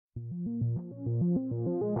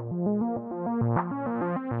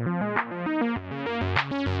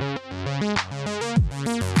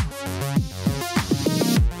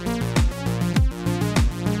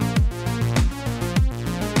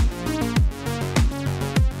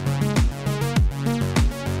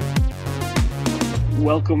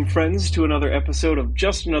Welcome, friends, to another episode of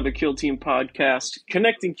Just Another Kill Team podcast,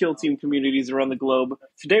 connecting Kill Team communities around the globe.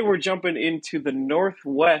 Today we're jumping into the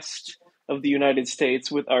northwest of the United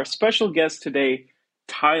States with our special guest today,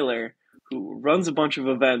 Tyler, who runs a bunch of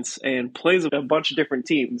events and plays a bunch of different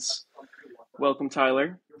teams. Welcome,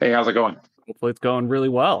 Tyler. Hey, how's it going? Hopefully it's going really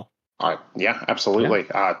well. Yeah, absolutely.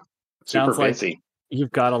 Super busy. Like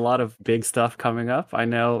you've got a lot of big stuff coming up. I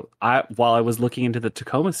know while I was looking into the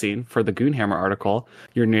Tacoma scene for the Goonhammer article,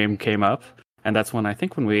 your name came up. And that's when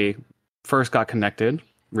we first got connected,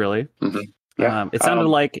 really. Mm-hmm. Yeah. It sounded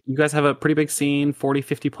like you guys have a pretty big scene, 40,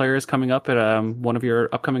 50 players coming up at one of your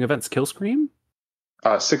upcoming events, Kill Scream?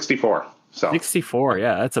 64. 64,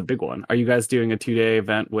 yeah, that's a big one. Are you guys doing a 2-day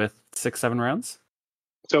event with 6-7 rounds?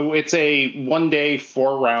 So it's a 1-day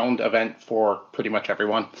 4-round event for pretty much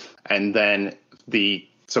everyone. And then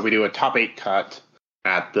so we do a top 8 cut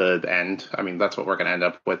at the end. I mean, that's what we're going to end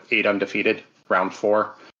up with, 8 undefeated, round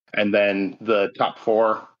 4. And then the top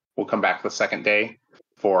 4 will come back the second day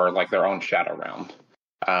for like their own shadow round.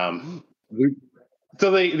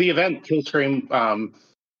 So the event, Kill Scream,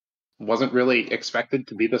 wasn't really expected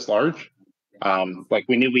to be this large. Like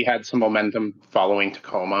we knew we had some momentum following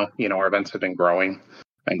Tacoma. You know, our events have been growing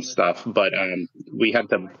and stuff, but we had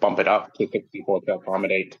to bump it up to 64 to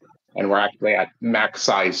accommodate. And we're actually at max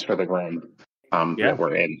size for the ground that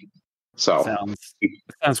we're in. So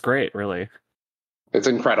sounds great, really. It's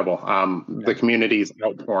incredible. The community's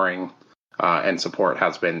outpouring and support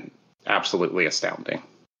has been absolutely astounding.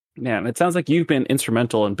 Yeah, and it sounds like you've been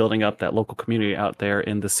instrumental in building up that local community out there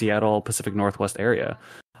in the Seattle Pacific Northwest area.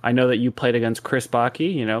 I know that you played against Chris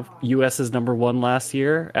Bakke, US's number 1 last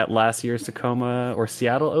year at last year's Tacoma or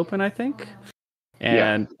Seattle Open, I think.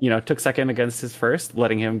 And, took second against his first,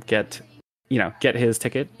 letting him get his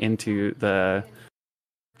ticket into the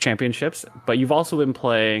championships. But you've also been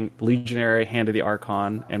playing Legionary, Hand of the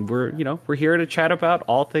Archon, and we're here to chat about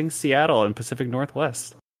all things Seattle and Pacific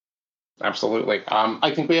Northwest. Absolutely.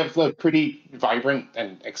 I think we have a pretty vibrant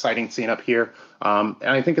and exciting scene up here. And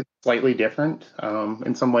I think it's slightly different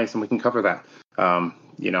in some ways, and we can cover that,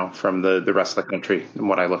 from the rest of the country and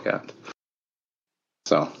what I look at.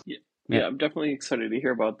 So. Yeah, I'm definitely excited to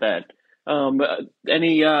hear about that.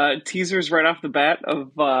 Any teasers right off the bat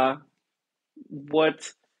of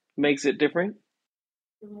what makes it different?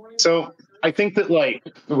 So I think that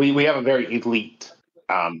we have a very elite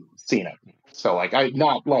scene up here. So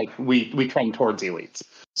we trend towards elites.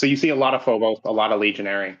 So you see a lot of Phobos, a lot of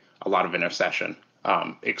Legionary, a lot of Intercession.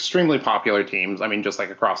 Extremely popular teams. I mean, just like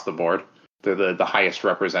across the board, they're the highest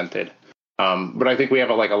represented. But I think we have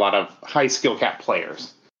a lot of high skill cap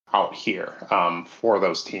players out here for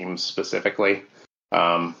those teams specifically.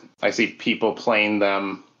 I see people playing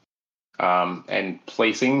them and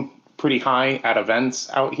placing pretty high at events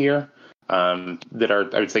out here that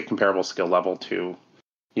are, I would say, comparable skill level to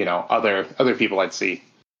other people I'd see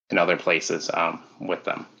in other places with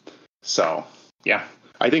them. So yeah,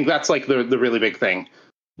 I think that's like the really big thing.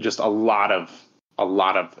 Just a lot of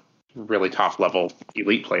really top level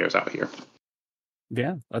elite players out here.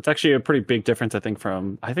 Yeah, that's actually a pretty big difference, I think,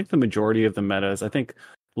 from the majority of the metas. I think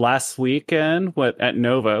last weekend at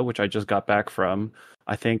Nova, which I just got back from,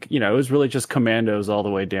 I think, it was really just commandos all the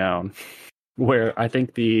way down, where I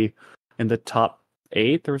think in the top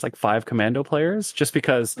 8, there was like 5 commando players, just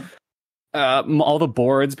because all the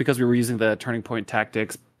boards, because we were using the Turning Point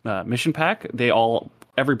Tactics mission pack,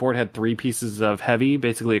 every board had 3 pieces of heavy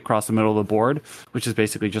basically across the middle of the board, which is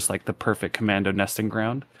basically just like the perfect commando nesting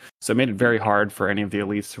ground. So it made it very hard for any of the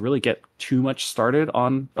elites to really get too much started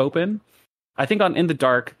on open. I think on In the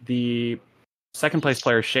Dark, the second place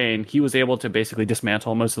player, Shane, he was able to basically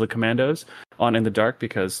dismantle most of the commandos on In the Dark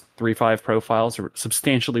because 3-5 profiles are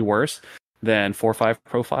substantially worse than 4-5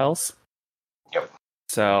 profiles. Yep.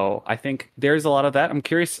 So I think there's a lot of that. I'm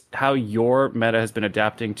curious how your meta has been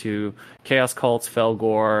adapting to Chaos Cults,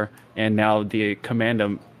 Felgor, and now the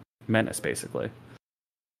Commando Menace, basically.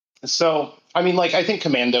 So, I mean, I think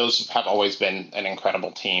Commandos have always been an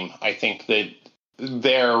incredible team. I think that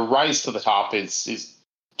their rise to the top is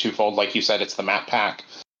twofold. Like you said, it's the map pack.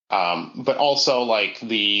 But also,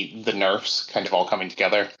 the nerfs kind of all coming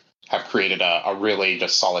together have created a really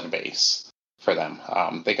just solid base for them.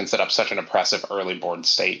 They can set up such an oppressive early board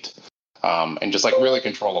state and just really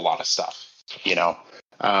control a lot of stuff,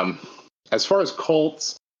 As far as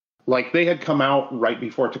Colts, they had come out right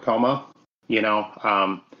before Tacoma,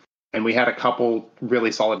 and we had a couple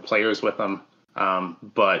really solid players with them,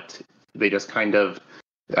 but they just kind of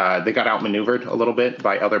they got outmaneuvered a little bit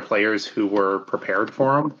by other players who were prepared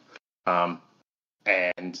for them,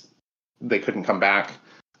 and they couldn't come back.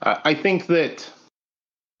 I think that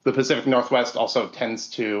the Pacific Northwest also tends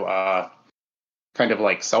to kind of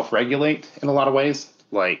like self-regulate in a lot of ways.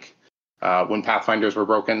 Like when Pathfinders were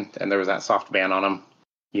broken and there was that soft ban on them,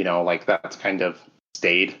 like that's kind of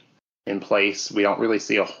stayed in place. We don't really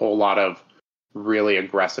see a whole lot of really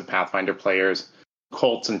aggressive Pathfinder players.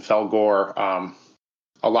 Colts and Felgor,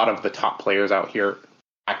 a lot of the top players out here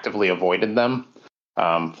actively avoided them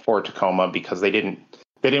for Tacoma because they didn't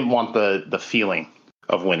want the feeling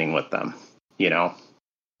of winning with them.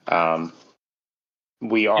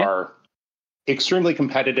 We are extremely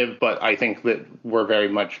competitive, but I think that we're very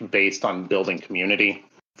much based on building community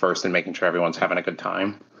first and making sure everyone's having a good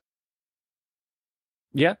time.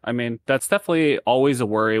 Yeah, I mean, that's definitely always a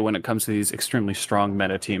worry when it comes to these extremely strong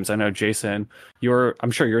meta teams. I know, Jason,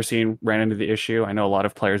 I'm sure your scene ran into the issue. I know a lot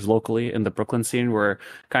of players locally in the Brooklyn scene were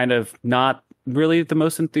kind of not really the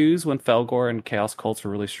most enthused when Felgor and Chaos Cults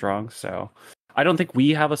were really strong. So I don't think we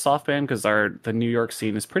have a soft ban because the New York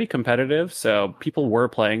scene is pretty competitive. So people were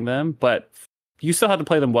playing them, but you still had to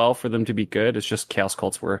play them well for them to be good. It's just Chaos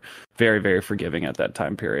Cults were very, very forgiving at that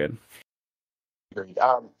time period. Agreed.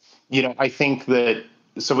 I think that.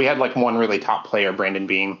 So we had like one really top player, Brandon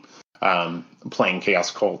Beam, playing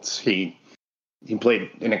Chaos Colts. He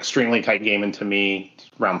played an extremely tight game into me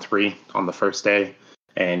round 3 on the first day,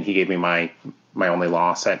 and he gave me my only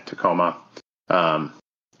loss at Tacoma.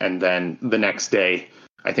 And then the next day,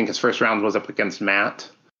 I think his first round was up against Matt,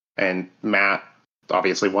 and Matt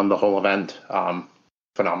obviously won the whole event.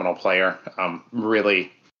 Phenomenal player,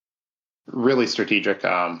 really, really strategic.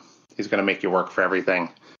 He's going to make you work for everything.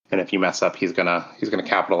 And if you mess up, he's gonna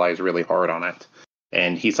capitalize really hard on it.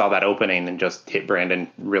 And he saw that opening and just hit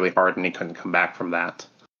Brandon really hard, and he couldn't come back from that.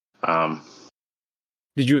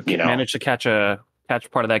 Did you manage to catch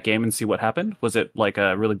part of that game and see what happened? Was it like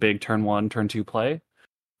a really big turn 1, turn 2 play?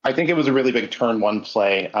 I think it was a really big turn 1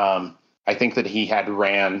 play. I think that he had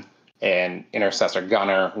ran an intercessor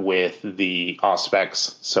gunner with the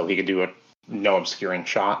Auspex, so he could do a no obscuring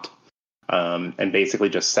shot. And basically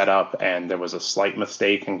just set up, and there was a slight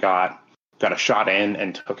mistake and got a shot in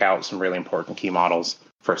and took out some really important key models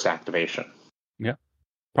first activation. Yeah,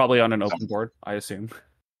 probably on an open board, I assume.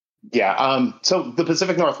 Yeah. So the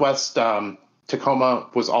Pacific Northwest, Tacoma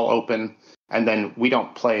was all open, and then we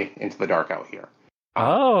don't play into the dark out here.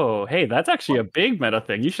 Oh, hey, that's actually a big meta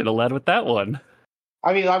thing. You should have led with that one.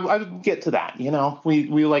 I mean, I would get to that.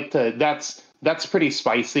 We like to. That's pretty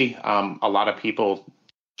spicy. A lot of people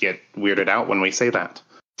get weirded out when we say that.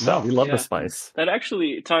 So we love the spice. That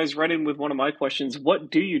actually ties right in with one of my questions. What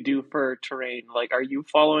do you do for terrain? Like, are you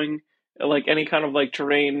following like any kind of like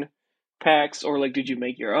terrain packs, or like did you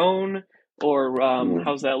make your own, or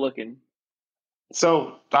how's that looking?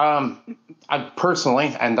 So I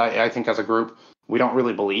personally, and I think as a group, we don't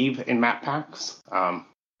really believe in map packs.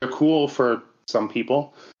 They're cool for some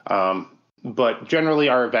people, but generally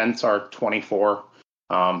our events are 24.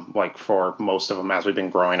 Like for most of them, as we've been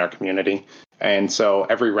growing our community. And so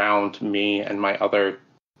every round, me and my other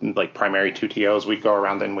like primary 2 TOs, we'd go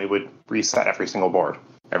around and we would reset every single board,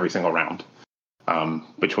 every single round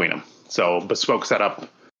between them. So bespoke setup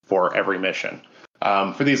for every mission.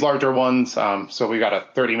 For these larger ones, so we got a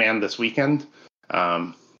 30-man this weekend,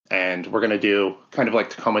 and we're going to do kind of like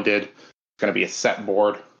Tacoma did. It's going to be a set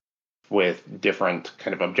board with different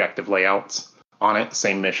kind of objective layouts on it,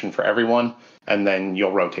 same mission for everyone, and then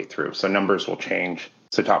you'll rotate through. So numbers will change.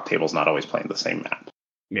 So top table's not always playing the same map,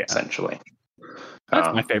 essentially.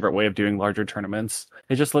 That's my favorite way of doing larger tournaments.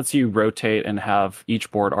 It just lets you rotate and have each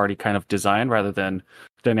board already kind of designed rather than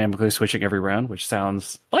dynamically switching every round, which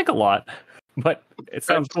sounds like a lot, but it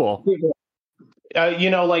sounds cool.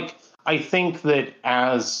 I think that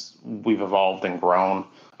as we've evolved and grown,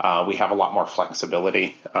 we have a lot more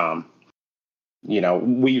flexibility.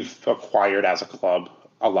 We've acquired as a club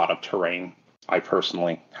a lot of terrain. I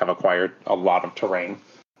personally have acquired a lot of terrain.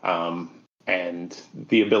 And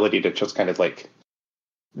the ability to just kind of like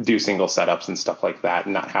do single setups and stuff like that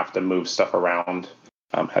and not have to move stuff around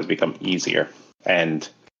has become easier. And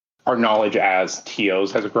our knowledge as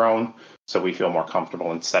TOs has grown, so we feel more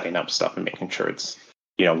comfortable in setting up stuff and making sure it's,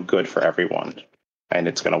 good for everyone. And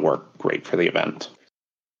it's going to work great for the event.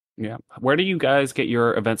 Yeah. Where do you guys get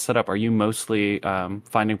your events set up? Are you mostly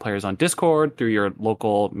finding players on Discord, through your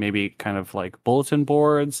local, maybe kind of like bulletin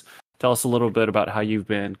boards? Tell us a little bit about how you've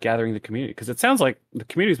been gathering the community, because it sounds like the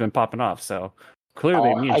community's been popping off. So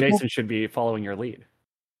clearly me and Jason should be following your lead.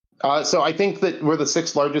 So I think that we're the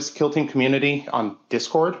 6th largest Kill Team community on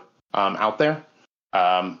Discord out there.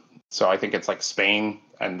 So I think it's like Spain,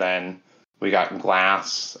 and then we got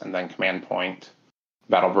Glass, and then Command Point,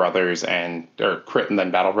 Battle Brothers, or Crit, and then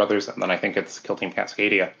Battle Brothers, and then I think it's Kill Team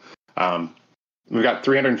Cascadia. we've got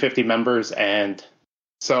 350 members, and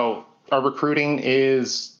so our recruiting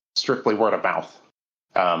is strictly word of mouth.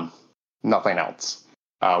 Nothing else.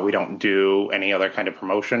 We don't do any other kind of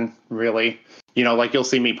promotion, really. Like you'll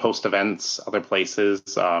see me post events other places,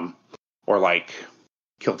 or like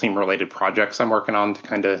Kill Team related projects I'm working on to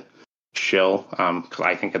kind of shill, because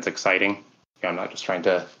I think it's exciting. I'm not just trying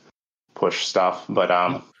to push stuff,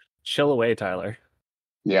 but chill away, Tyler.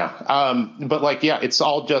 Yeah. But like, yeah, it's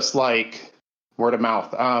all just like word of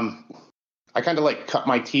mouth. I kind of like cut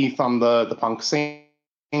my teeth on the punk scene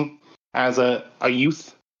as a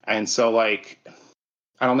youth. And so like,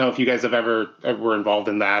 I don't know if you guys have ever were involved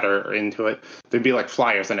in that or into it. There'd be like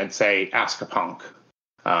flyers and it'd say, ask a punk,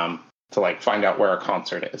 to like find out where a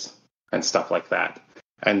concert is and stuff like that.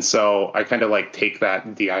 And so I kind of like take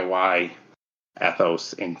that DIY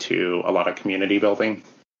ethos into a lot of community building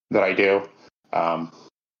that I do.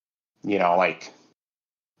 Like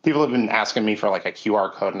people have been asking me for like a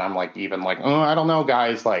QR code, and I'm like, even like, oh, I don't know,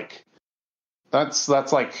 guys. Like, that's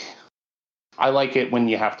like, I like it when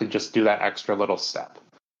you have to just do that extra little step.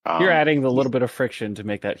 You're adding the little bit of friction to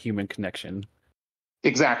make that human connection.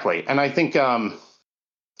 Exactly, and I think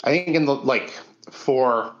in the like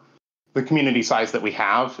for the community size that we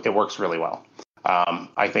have, it works really well.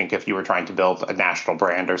 I think if you were trying to build a national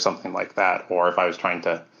brand or something like that, or if I was trying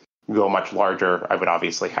to go much larger, I would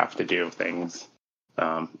obviously have to do things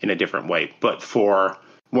in a different way. But for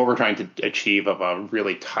what we're trying to achieve of a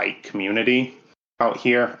really tight community out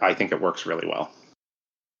here, I think it works really well.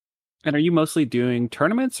 And are you mostly doing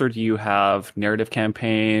tournaments, or do you have narrative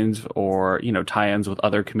campaigns or, tie-ins with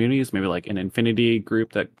other communities, maybe like an Infinity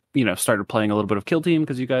group that, started playing a little bit of Kill Team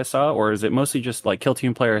because you guys saw, or is it mostly just like Kill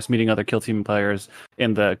Team players meeting other Kill Team players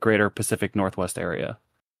in the greater Pacific Northwest area?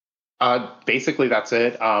 Basically that's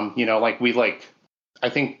it. I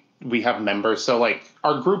think we have members. So like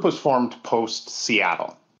our group was formed post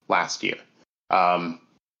Seattle last year.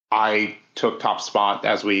 I took top spot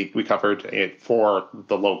as we covered it for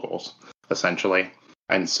the locals, essentially.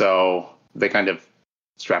 And so they kind of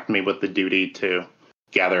strapped me with the duty to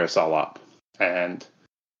gather us all up. And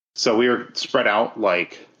so we were spread out.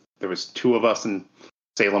 Like there was 2 of us in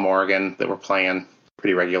Salem, Oregon that were playing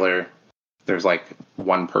pretty regular. There's like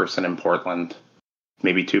 1 person in Portland,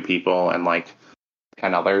 maybe 2 people, and like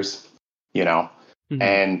 10 others, Mm-hmm.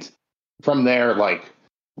 And from there, like,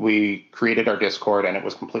 we created our Discord, and it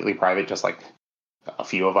was completely private, just like a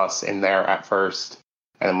few of us in there at first.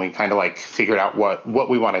 And then we kind of like figured out what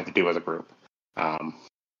we wanted to do as a group.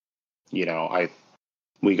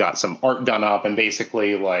 We got some art done up, and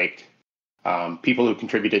basically like people who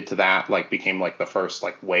contributed to that like became like the first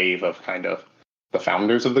like wave of kind of the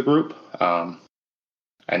founders of the group,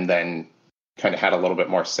 and then kind of had a little bit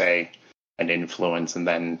more say and influence. And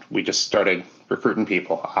then we just started recruiting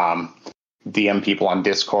people, DM people on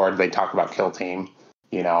Discord. They talk about Kill Team,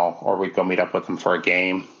 or we'd go meet up with them for a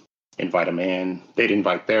game, invite them in. They'd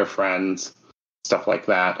invite their friends, stuff like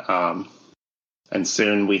that. And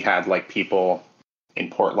soon we had like people in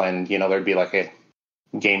Portland, there'd be like a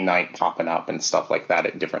game night popping up and stuff like that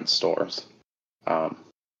at different stores. And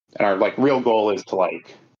our like real goal is to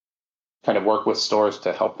like kind of work with stores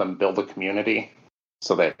to help them build a community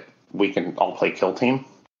so that we can all play Kill Team,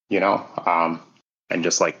 and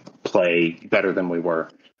just like play better than we were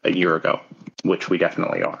a year ago, which we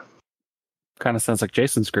definitely are. Kind of sounds like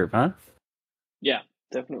Jason's group, huh? Yeah,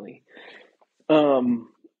 definitely.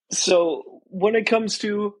 So when it comes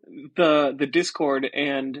to the Discord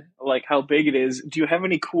and like how big it is, do you have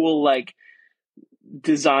any cool like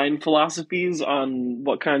design philosophies on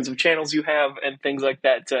what kinds of channels you have and things like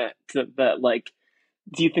that to that like,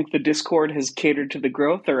 do you think the Discord has catered to the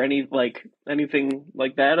growth or anything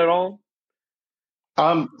like that at all?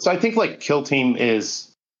 So I think like Kill Team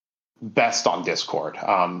is best on Discord.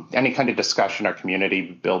 Any kind of discussion or community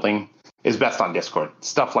building is best on Discord.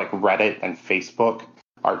 Stuff like Reddit and Facebook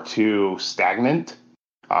are too stagnant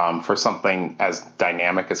for something as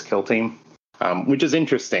dynamic as Kill Team, which is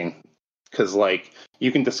interesting because like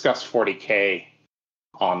you can discuss 40K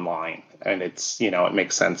online and it's, it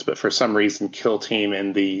makes sense. But for some reason, Kill Team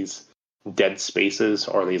in these dead spaces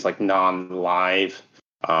or these like non-live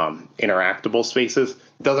interactable spaces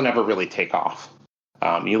doesn't ever really take off.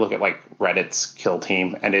 You look at like Reddit's Kill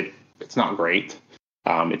Team and it's not great.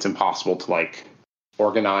 It's impossible to like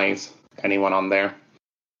organize anyone on there.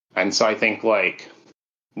 And so I think like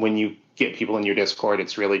when you get people in your Discord,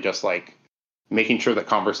 it's really just like making sure that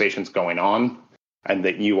conversation's going on and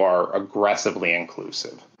that you are aggressively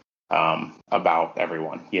inclusive about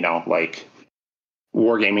everyone. Like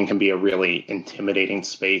wargaming can be a really intimidating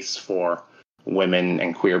space for women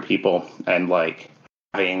and queer people, and like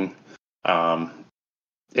having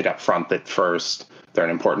it up front that first they're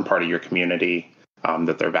an important part of your community,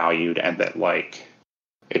 that they're valued, and that like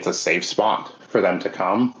it's a safe spot for them to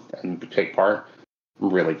come and take part.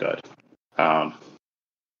 Really good.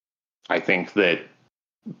 I think that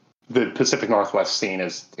the Pacific Northwest scene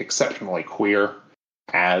is exceptionally queer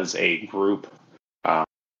as a group,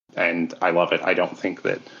 and I love it. I don't think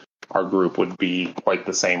that our group would be quite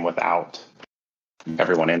the same without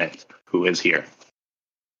everyone in it who is here.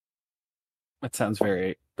 That sounds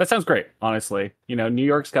great, honestly. New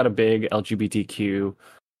York's got a big LGBTQ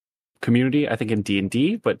community, I think, in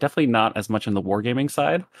D&D, but definitely not as much in the wargaming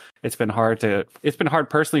side. It's been hard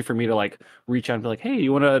personally for me to like reach out and be like, hey,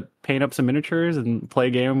 you want to paint up some miniatures and play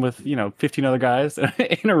a game with 15 other guys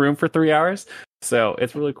in a room for 3 hours? So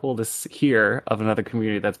it's really cool to hear of another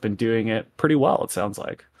community that's been doing it pretty well, it sounds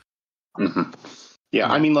like. Mm-hmm.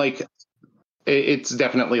 Yeah, I mean, like, it's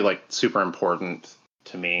definitely like super important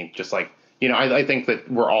to me. Just like, I think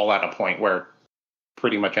that we're all at a point where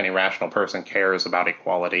pretty much any rational person cares about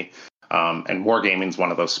equality. And wargaming is one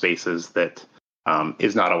of those spaces that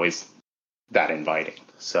is not always that inviting.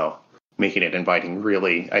 So making it inviting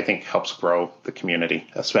really, I think, helps grow the community,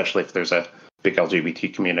 especially if there's a big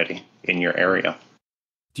LGBT community in your area.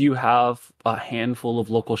 Do you have a handful of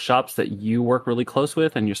local shops that you work really close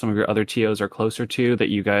with and some of your other TOs are closer to that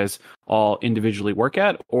you guys all individually work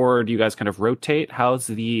at? Or do you guys kind of rotate? How's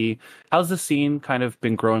the scene kind of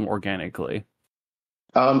been growing organically?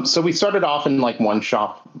 So we started off in like one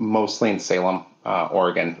shop, mostly in Salem,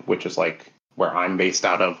 Oregon, which is like where I'm based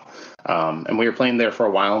out of. And we were playing there for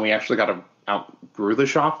a while, and we actually outgrew the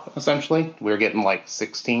shop, essentially. We were getting like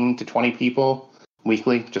 16 to 20 people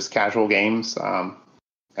weekly, just casual games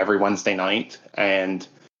every Wednesday night. And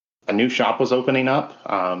a new shop was opening up,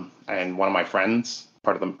 and one of my friends,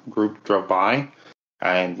 part of the group, drove by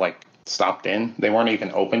and like stopped in. They weren't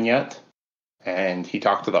even open yet. And he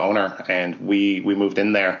talked to the owner, and we moved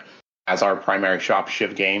in there as our primary shop,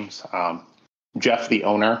 Shiv Games. Jeff, the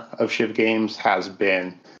owner of Shiv Games, has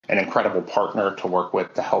been an incredible partner to work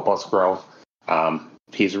with to help us grow.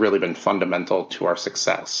 He's really been fundamental to our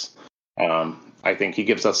success. I think he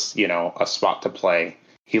gives us, a spot to play.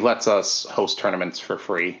 He lets us host tournaments for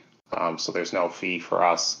free, so there's no fee for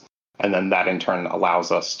us. And then that in turn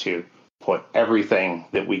allows us to put everything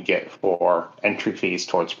that we get for entry fees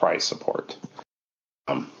towards prize support.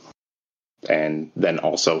 And then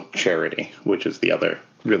also charity, which is the other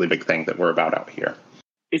really big thing that we're about out here.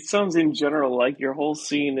 It sounds in general like your whole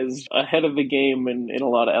scene is ahead of the game in a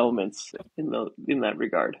lot of elements in that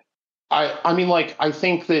regard. I mean, like, I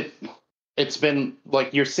think that it's been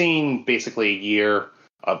like you're seeing basically a year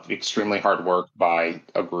of extremely hard work by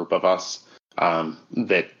a group of us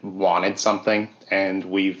that wanted something, and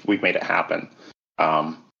we've made it happen.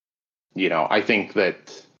 I think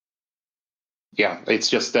that, it's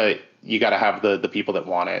just that you got to have the people that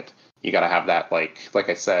want it. You got to have that, like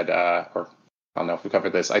I said, or I don't know if we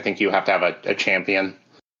covered this. I think you have to have a champion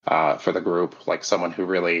for the group, like someone who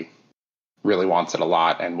really, really wants it a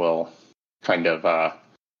lot and will kind of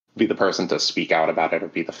be the person to speak out about it or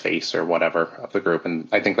be the face or whatever of the group. And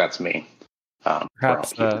I think that's me.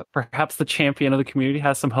 Perhaps the champion of the community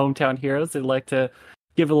has some hometown heroes they'd like to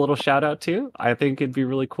give a little shout out to. I think it'd be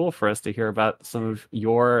really cool for us to hear about some of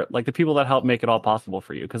your, like, the people that help make it all possible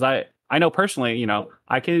for you. Because I know personally,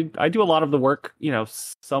 I do a lot of the work,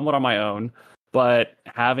 somewhat on my own, but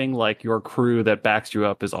having like your crew that backs you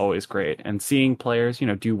up is always great. And seeing players,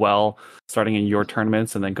 do well, starting in your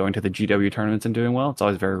tournaments and then going to the GW tournaments and doing well, it's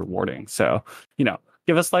always very rewarding. So,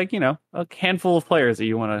 give us like, a handful of players that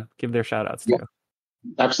you want to give their shout outs to.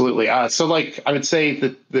 Absolutely. So like, I would say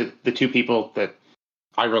that the two people that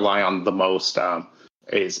I rely on the most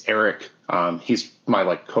is Eric. He's my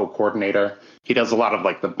like co-coordinator. He does a lot of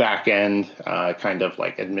like the back end kind of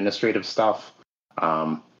like administrative stuff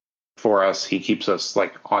for us. He keeps us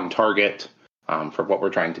like on target for what we're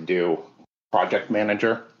trying to do. Project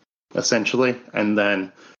manager, essentially. And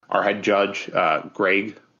then our head judge,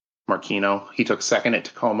 Greg Marquino, he took second at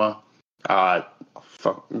Tacoma.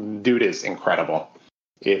 Dude is incredible.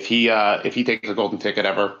 If he takes a golden ticket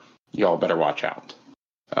ever, y'all better watch out.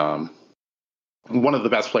 One of the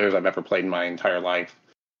best players I've ever played in my entire life.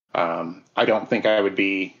 I don't think I would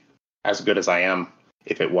be as good as I am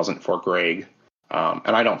if it wasn't for Greg.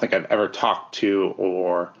 And I don't think I've ever talked to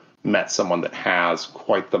or met someone that has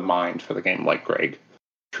quite the mind for the game like Greg.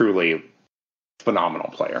 Truly phenomenal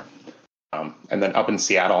player. And then up in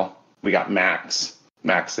Seattle, we got Max.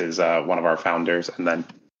 Max is one of our founders, and then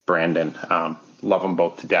Brandon. Love them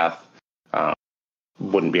both to death.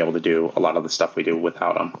 Wouldn't be able to do a lot of the stuff we do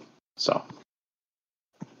without them. So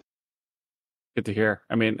Good to hear.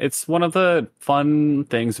 I mean, it's one of the fun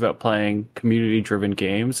things about playing community-driven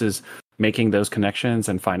games is making those connections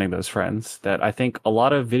and finding those friends that I think a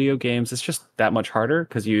lot of video games, it's just that much harder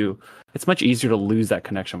because it's much easier to lose that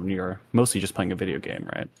connection when you're mostly just playing a video game,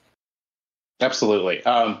 right? Absolutely.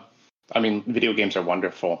 I mean, video games are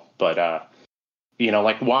wonderful, but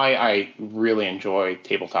like why I really enjoy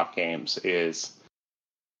tabletop games is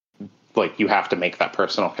like you have to make that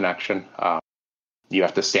personal connection. You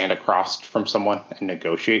have to stand across from someone and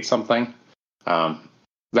negotiate something.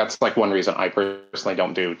 That's like one reason I personally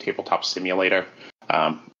don't do tabletop simulator.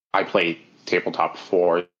 I play tabletop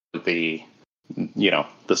for the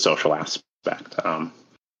social aspect.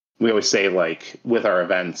 We always say, like, with our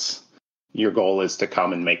events, your goal is to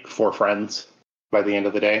come and make 4 friends by the end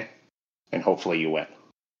of the day, and hopefully you win.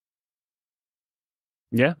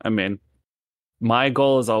 Yeah, I mean, my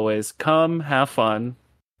goal is always come, have fun,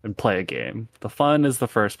 and play a game. The fun is the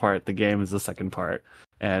first part, the game is the second part.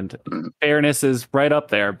 And fairness is right up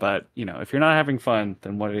there, but if you're not having fun,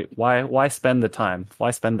 then why spend the time?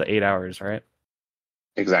 Why spend the 8 hours, right?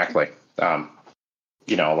 Exactly.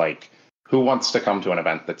 Like who wants to come to an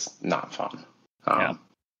event that's not fun? Yeah.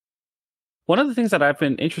 One of the things that I've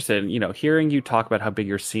been interested in, hearing you talk about how big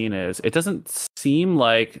your scene is, it doesn't seem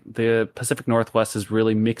like the Pacific Northwest is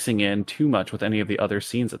really mixing in too much with any of the other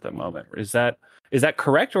scenes at the moment. Is that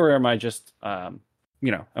correct, or am I just, am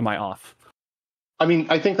I off? I mean,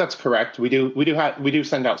 I think that's correct. We do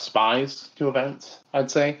send out spies to events,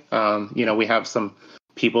 I'd say. We have some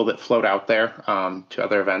people that float out there to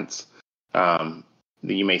other events that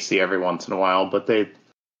you may see every once in a while, but they're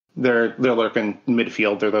lurking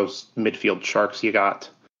midfield. They're those midfield sharks you got.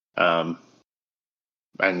 And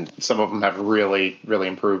some of them have really, really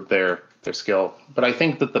improved their skill. But I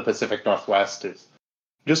think that the Pacific Northwest is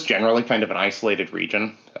just generally kind of an isolated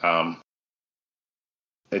region.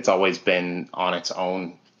 It's always been on its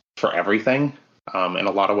own for everything in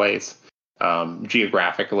a lot of ways.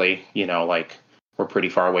 Geographically, like we're pretty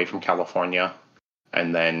far away from California.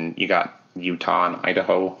 And then you got Utah and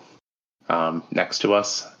Idaho next to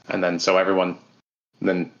us. And then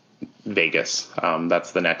then Vegas,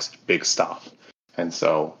 that's the next big stop. And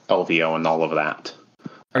so LVO and all of that.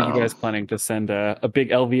 Are you guys planning to send a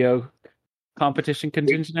big LVO competition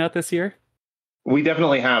contingent out this year? We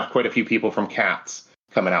definitely have quite a few people from CATS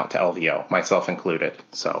coming out to LVO, myself included.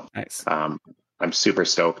 So nice. I'm super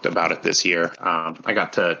stoked about it this year. I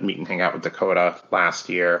got to meet and hang out with Dakota last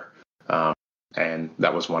year, and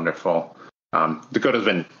that was wonderful. Dakota's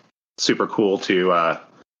been super cool to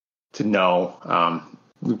know,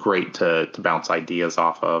 great to bounce ideas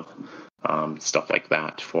off of, stuff like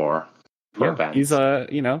that for events. He's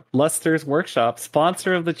Luster's Workshop,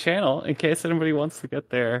 sponsor of the channel, in case anybody wants to get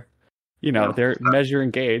their measure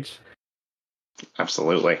and gauge.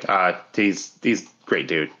 Absolutely. He's great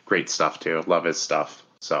dude. Great stuff too. Love his stuff.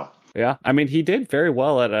 So yeah, I mean, he did very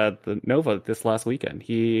well at the Nova this last weekend.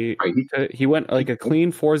 He went like a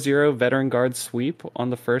clean 4-0 veteran guard sweep on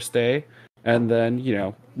the first day, and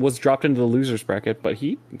then was dropped into the losers bracket. But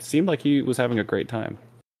he seemed like he was having a great time.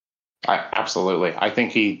 Absolutely, I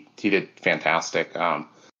think he did fantastic. To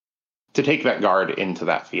take that guard into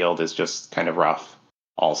that field is just kind of rough.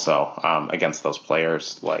 Also, against those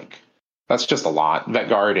players, like that's just a lot. Vet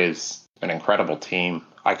Guard is an incredible team.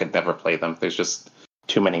 I could never play them. There's just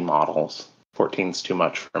too many models. 14's too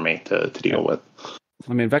much for me to deal with.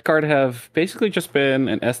 I mean, Vet Guard have basically just been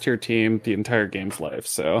an S tier team the entire game's life.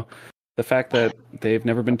 So the fact that they've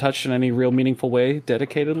never been touched in any real meaningful way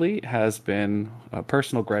dedicatedly has been a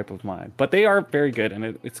personal gripe of mine. But they are very good,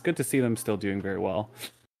 and it's good to see them still doing very well.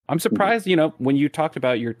 I'm surprised, when you talked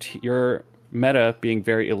about your meta being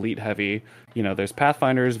very elite heavy, there's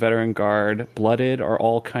Pathfinders, Veteran Guard, Blooded are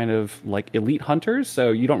all kind of like elite hunters,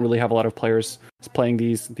 so you don't really have a lot of players playing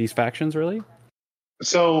these factions, really?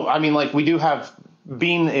 So, I mean, like, we do have...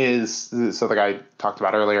 Bean is... So the guy talked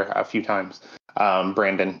about earlier a few times.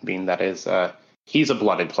 Brandon Bean, that is. He's a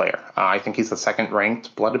Blooded player. I think he's the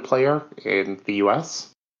second-ranked Blooded player in the U.S.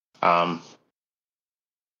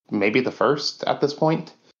 Maybe the first at this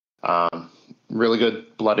point. Really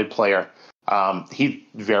good Blooded player. He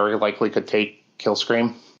very likely could take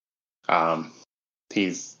Killscream.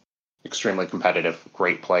 He's extremely competitive,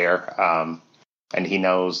 great player, and he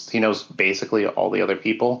knows basically all the other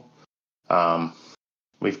people.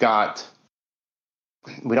 We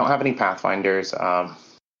don't have any Pathfinders.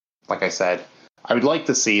 Like I said, I would like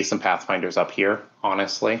to see some Pathfinders up here,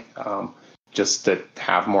 honestly, just to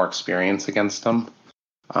have more experience against them.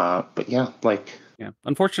 But yeah,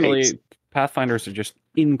 unfortunately, Pathfinders are just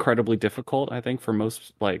incredibly difficult, I think, for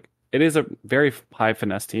most. Like, it is a very high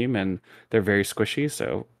finesse team, and they're very squishy.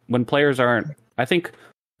 So when players aren't I think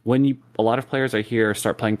when a lot of players I hear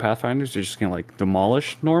start playing Pathfinders, they're just gonna like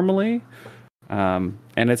demolish normally. And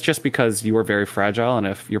it's just because you are very fragile, and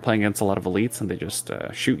if you're playing against a lot of elites and they just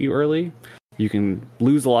shoot you early, you can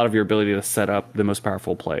lose a lot of your ability to set up the most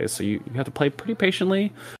powerful plays. So you have to play pretty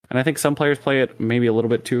patiently, and I think some players play it maybe a little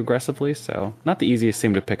bit too aggressively, so not the easiest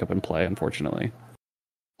thing to pick up and play, unfortunately.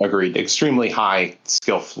 Agreed. Extremely high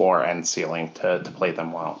skill floor and ceiling to play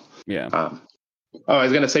them well. Yeah. I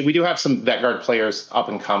was going to say, we do have some Vetguard players up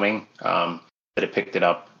and coming that have picked it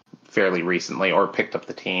up fairly recently, or picked up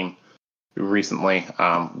the team recently.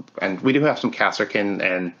 And we do have some Kasserkin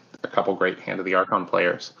and a couple great Hand of the Archon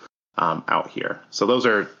players out here. So those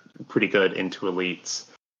are pretty good into elites.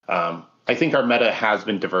 I think our meta has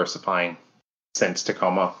been diversifying since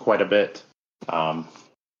Tacoma quite a bit.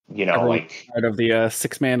 Like part of the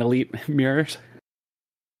 6-man elite mirrors.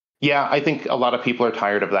 Yeah, I think a lot of people are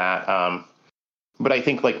tired of that. But I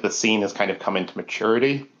think like the scene has kind of come into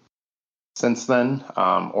maturity since then,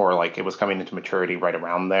 or like it was coming into maturity right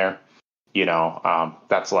around there.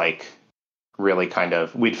 That's like really kind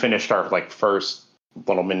of, we'd finished our like first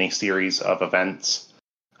little mini series of events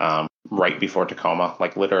right before Tacoma,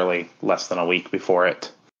 like literally less than a week before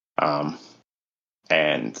it.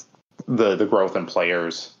 And the growth in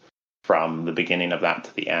players from the beginning of that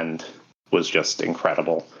to the end was just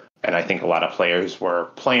incredible. And I think a lot of players were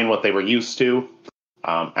playing what they were used to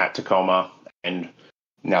at Tacoma, and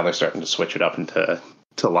now they're starting to switch it up into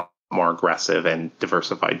a lot more aggressive and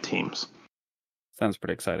diversified teams. Sounds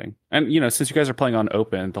pretty exciting. And, since you guys are playing on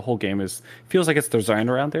open, the whole game feels like it's designed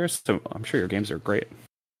around there, so I'm sure your games are great.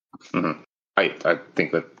 Mm-hmm. I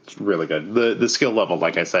think that's really good. The skill level,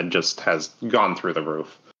 like I said, just has gone through the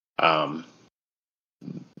roof.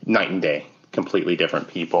 Night and day. Completely different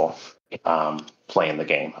people playing the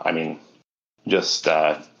game. I mean, just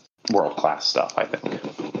world-class stuff, I think.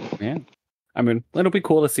 Yeah. I mean, it'll be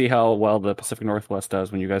cool to see how well the Pacific Northwest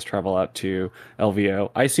does when you guys travel out to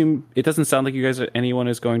LVO. I assume it doesn't sound like anyone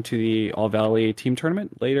is going to the All Valley team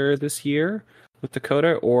tournament later this year with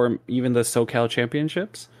Dakota, or even the SoCal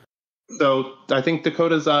Championships. So I think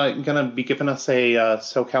Dakota's going to be giving us a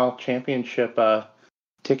SoCal Championship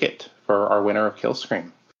ticket for our winner of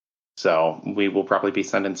Killscream. So we will probably be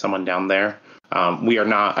sending someone down there. We are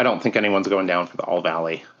not, I don't think anyone's going down for the All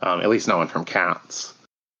Valley. At least no one from Cats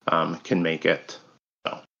can make it.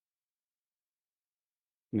 So.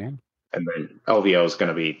 Yeah. And then LVO is going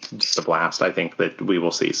to be just a blast. I think that we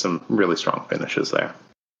will see some really strong finishes there.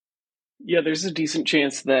 Yeah, there's a decent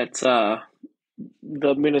chance that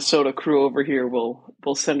the Minnesota crew over here will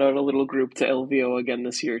send out a little group to LVO again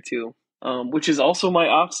this year too, which is also my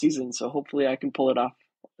off season. So hopefully I can pull it off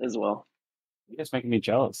as well. You guys making me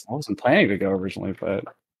jealous. I wasn't planning to go originally, but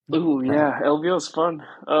ooh, yeah, LVO is fun.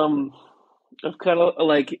 I've kind of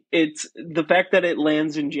like, it's the fact that it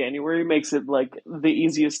lands in January makes it like the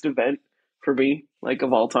easiest event for me, like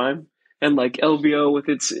of all time. And like LVO with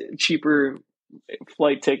its cheaper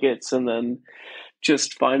flight tickets, and then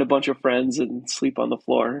just find a bunch of friends and sleep on the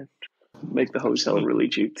floor. Make the hotel really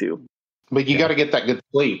cheap too. But you got to get that good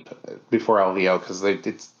sleep before LVO, because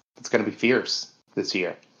it's going to be fierce this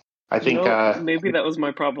year. I think maybe that was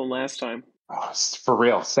my problem last time. Oh, for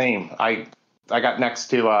real, same. I got next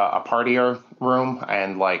to a partier room,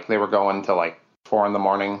 and like they were going to like 4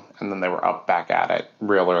 a.m, and then they were up back at it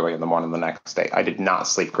real early in the morning the next day. I did not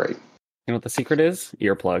sleep great. You know what the secret is?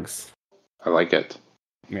 Earplugs. I like it.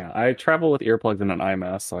 Yeah, I travel with earplugs and an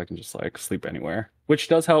IMS, so I can just like sleep anywhere, which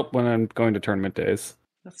does help when I'm going to tournament days.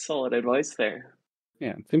 That's solid advice there.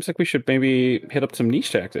 Yeah, it seems like we should maybe hit up some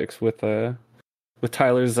niche tactics with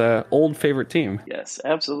Tyler's old favorite team. Yes,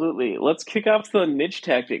 absolutely. Let's kick off the niche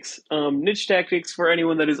tactics. Niche tactics, for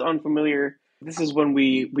anyone that is unfamiliar, this is when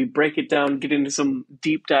we break it down, get into some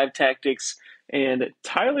deep dive tactics. And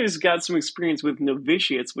Tyler's got some experience with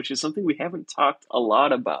Novitiates, which is something we haven't talked a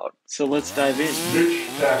lot about. So let's dive in. Niche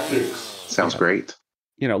tactics. Sounds great.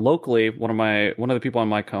 Locally, one of the people on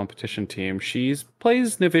my competition team, she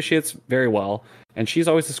plays Novitiates very well, and she's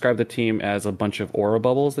always described the team as a bunch of aura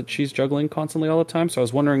bubbles that she's juggling constantly all the time. So I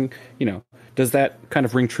was wondering, does that kind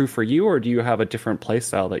of ring true for you, or do you have a different play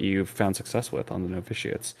style that you've found success with on the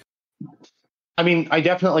Novitiates? I mean, I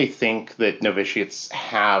definitely think that Novitiates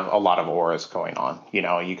have a lot of auras going on.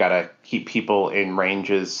 You got to keep people in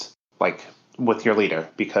ranges, like with your leader,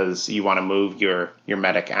 because you want to move your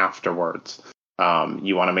medic afterwards.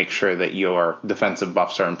 You want to make sure that your defensive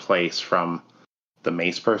buffs are in place from the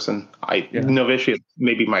mace person. Novitiates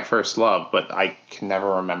may be my first love, but I can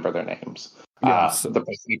never remember their names. The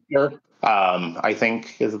Protector, I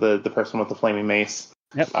think, is the person with the flaming mace.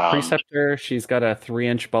 Yep. Preceptor, she's got a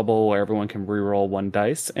 3-inch bubble where everyone can reroll 1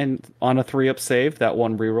 dice. And on a 3-up save, that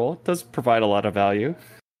one reroll does provide a lot of value.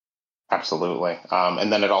 Absolutely.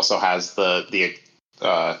 And then it also has the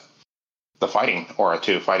fighting aura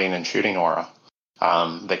too, fighting and shooting aura,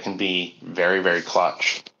 that can be very, very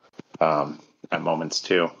clutch at moments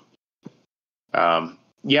too.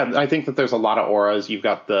 Yeah, I think that there's a lot of auras. You've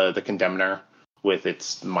got the Condemner with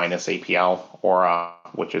its minus APL aura,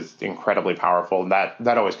 which is incredibly powerful.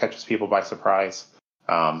 That always catches people by surprise.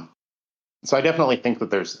 So I definitely think that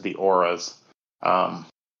there's the auras. I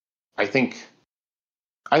think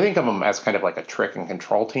of them as kind of like a trick and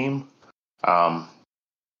control team,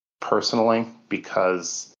 personally,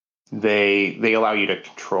 because they allow you to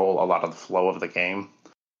control a lot of the flow of the game.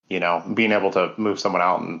 You know, being able to move someone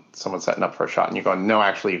out and someone setting up for a shot and you going, no,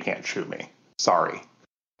 actually, you can't shoot me. Sorry.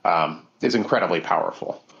 Is incredibly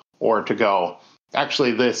powerful. Or to go,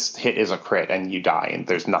 actually, this hit is a crit and you die and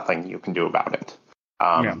there's nothing you can do about it.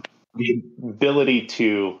 The ability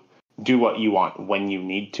to do what you want when you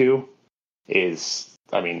need to is,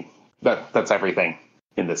 I mean, that's everything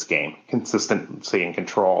in this game. Consistency and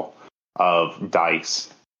control of dice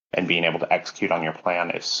and being able to execute on your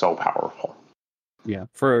plan is so powerful. Yeah,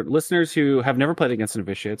 for listeners who have never played against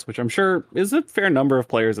Novitiates, which I'm sure is a fair number of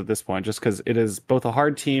players at this point, just because it is both a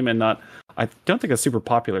hard team and I don't think a super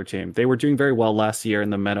popular team. They were doing very well last year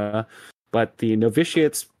in the meta, but the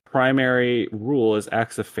Novitiates' primary rule is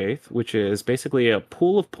Acts of Faith, which is basically a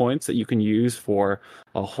pool of points that you can use for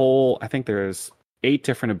a whole, I think there's 8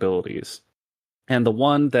 different abilities. And the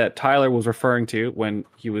one that Tyler was referring to when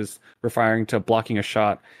he was referring to blocking a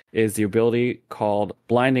shot is the ability called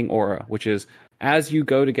Blinding Aura, which is as you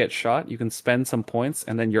go to get shot, you can spend some points,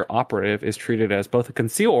 and then your operative is treated as both a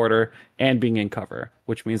conceal order and being in cover,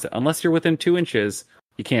 which means that unless you're within 2 inches,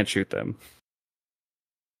 you can't shoot them.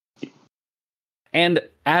 And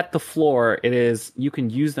at the floor, you can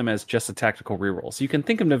use them as just a tactical reroll. So you can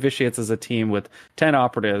think of Novitiates as a team with 10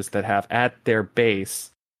 operatives that have at their base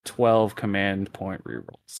 12 command point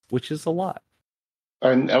rerolls, which is a lot.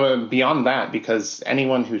 And beyond that, because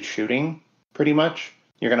anyone who's shooting, pretty much,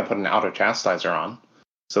 you're going to put an auto chastiser on.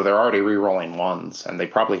 So they're already re-rolling 1s, and they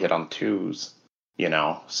probably hit on 2s, you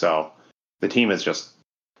know? So the team is just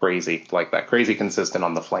crazy like that, crazy consistent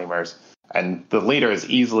on the flamers. And the leader is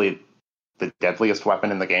easily the deadliest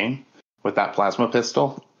weapon in the game with that plasma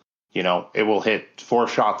pistol. You know, it will hit 4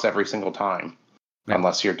 shots every single time,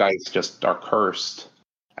 unless your dice just are cursed.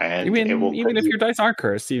 And even if your dice aren't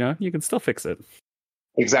cursed, you know, you can still fix it.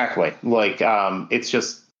 Exactly. Like, it's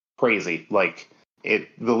just crazy. Like,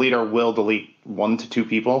 the leader will delete 1 to 2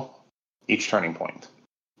 people each turning point,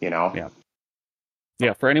 you know?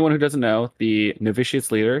 Yeah, for anyone who doesn't know, the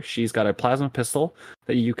Novitiates leader, she's got a plasma pistol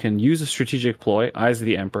that you can use a strategic ploy, Eyes of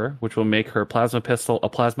the Emperor, which will make her plasma pistol a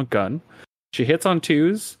plasma gun. She hits on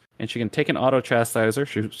 2s, and she can take an auto chastiser.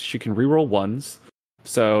 She can reroll 1s.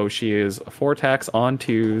 So she is 4 attacks on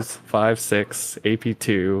 2s, 5, 6,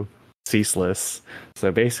 AP2, ceaseless.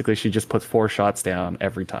 So basically she just puts 4 shots down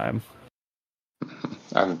every time.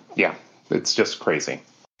 Yeah, it's just crazy.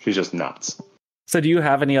 She's just nuts. So do you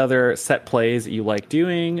have any other set plays that you like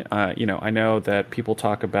doing? You know, I know that people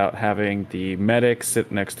talk about having the medic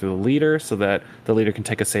sit next to the leader so that the leader can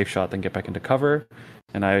take a safe shot, then get back into cover.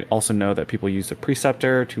 And I also know that people use the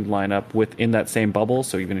Preceptor to line up within that same bubble,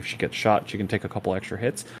 so even if she gets shot, she can take a couple extra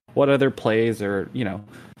hits. What other plays or, you know,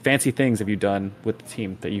 fancy things have you done with the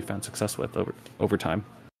team that you found success with over time?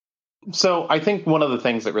 So I think one of the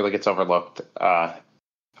things that really gets overlooked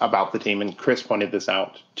about the team, and Chris pointed this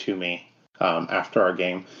out to me after our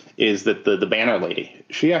game, is that the banner lady,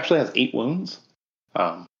 she actually has 8 wounds,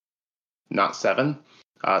 not 7.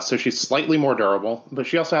 So she's slightly more durable, but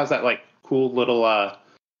she also has that like cool little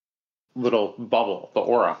bubble, the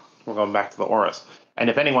aura. We're going back to the auras. And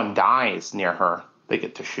if anyone dies near her, they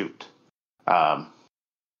get to shoot.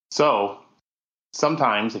 So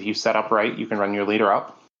sometimes if you set up right, you can run your leader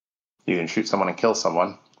up. You can shoot someone and kill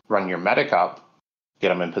someone. Run your medic up, get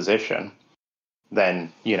them in position.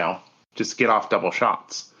 Then, you know, just get off double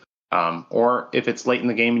shots. Or if it's late in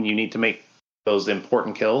the game and you need to make those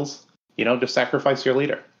important kills, you know, just sacrifice your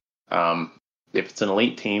leader. If it's an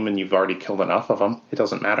elite team and you've already killed enough of them, it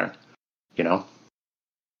doesn't matter, you know?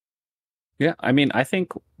 Yeah, I mean, I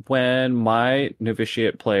think when my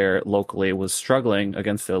novitiate player locally was struggling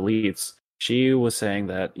against the elites, she was saying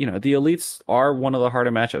that, you know, the elites are one of the harder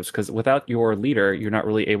matchups because without your leader, you're not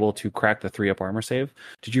really able to crack the 3-up armor save.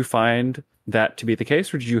 Did you find that to be the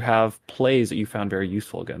case, or did you have plays that you found very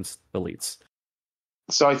useful against elites?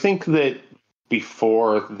 So I think that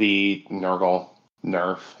before the Nurgle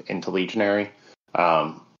nerf into Legionary,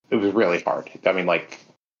 it was really hard. I mean, like,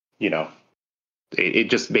 it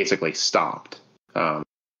just basically stopped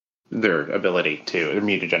their ability to, their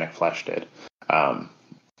mutagenic flesh did,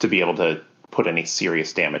 to be able to put any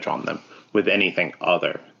serious damage on them with anything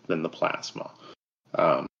other than the plasma.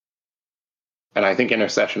 And I think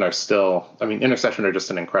Intercession are still, Intercession are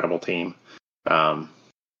just an incredible team,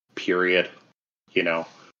 period,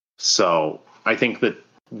 So I think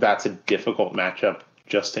that's a difficult matchup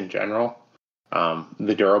just in general.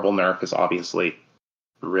 The durable nerf is obviously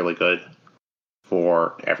really good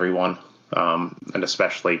for everyone, and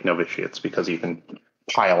especially Novitiates, because you can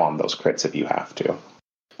pile on those crits if you have to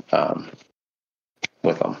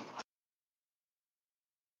with them.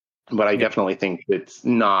 But I definitely think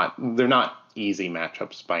they're not easy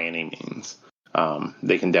matchups by any means.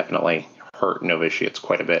 They can definitely hurt Novitiates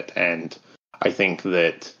quite a bit, and I think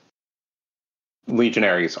that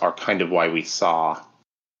Legionaries are kind of why we saw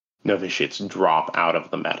Novitiates drop out of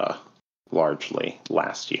the meta largely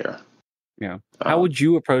last year. Yeah. How would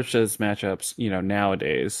you approach those matchups,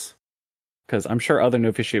 nowadays? Because I'm sure other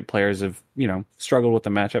Novitiate players have, struggled with the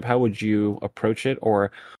matchup. How would you approach it?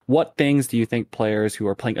 Or what things do you think players who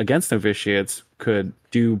are playing against Novitiates could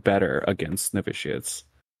do better against Novitiates?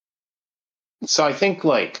 So I think,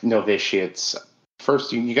 Novitiates,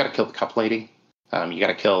 first you got to kill the Cup Lady. You got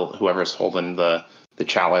to kill whoever's holding the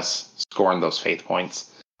chalice, scoring those faith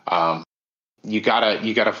points. You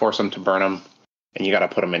gotta force them to burn them, and you got to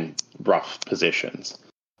put them in rough positions.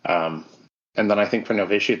 And then I think for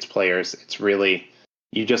Novitiates players, it's really,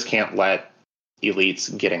 you just can't let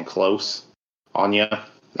elites get in close on you.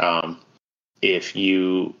 If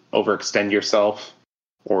you overextend yourself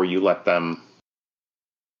or you let them,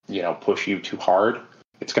 push you too hard,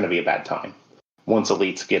 it's going to be a bad time. Once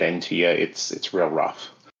elites get into you, it's real rough,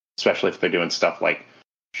 especially if they're doing stuff like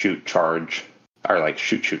shoot, charge, or like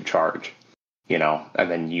shoot, charge, and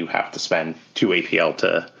then you have to spend 2 APL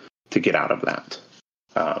to get out of that.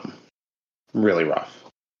 Really rough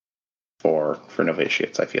for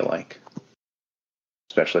Novitiates, I feel like,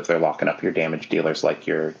 especially if they're locking up your damage dealers like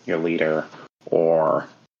your leader or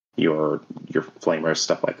your flamers,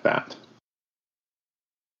 stuff like that.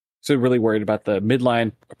 So really worried about the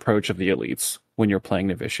midline approach of the elites when you're playing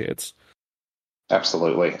Novitiates.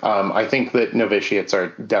 Absolutely. I think that Novitiates are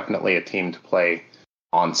definitely a team to play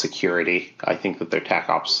on security. I think that their tac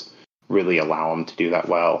ops really allow them to do that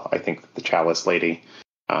well. I think that the Chalice Lady,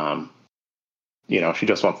 she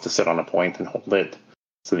just wants to sit on a point and hold it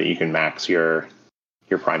so that you can max your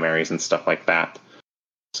primaries and stuff like that.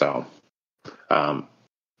 So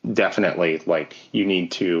definitely, you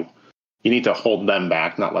need to hold them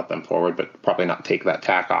back, not let them forward, but probably not take that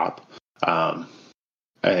tac op.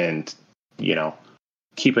 And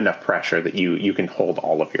keep enough pressure that you can hold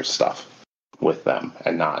all of your stuff with them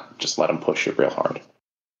and not just let them push you real hard.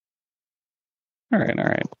 All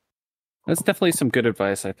right. That's definitely some good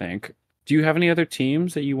advice, I think. Do you have any other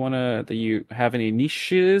teams that you have any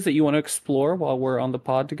niches that you want to explore while we're on the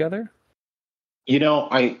pod together?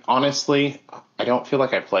 I honestly, I don't feel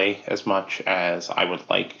like I play as much as I would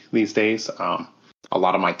like these days. A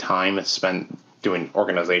lot of my time is spent doing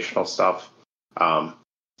organizational stuff.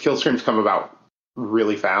 Kill streams come about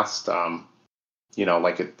really fast.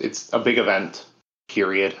 It's a big event,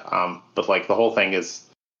 period. But the whole thing is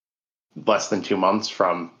less than 2 months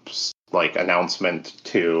from announcement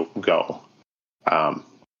to go.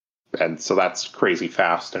 And so that's crazy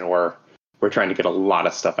fast, and we're trying to get a lot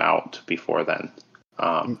of stuff out before then.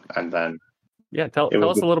 And then tell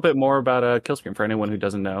us a little bit more about Killstream for anyone who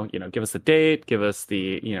doesn't know. Give us the date, give us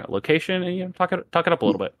the location, and talk it up a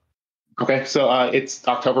little bit. Okay, so it's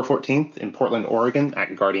October 14th in Portland, Oregon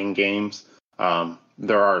at Guardian Games.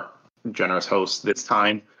 There are generous hosts this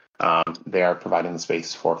time. They are providing the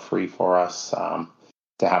space for free for us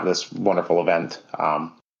to have this wonderful event.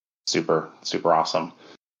 Super, super awesome.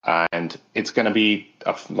 And it's going to be,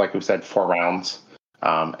 like we've said, 4 rounds,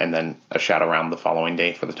 and then a shadow round the following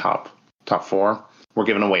day for the top 4. We're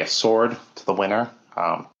giving away a sword to the winner,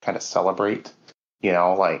 kind of celebrate,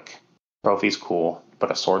 trophy's cool,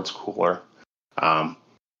 but a sword's cooler.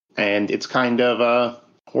 And it's kind of a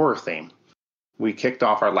horror theme. We kicked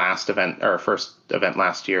off our first event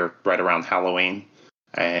last year right around Halloween,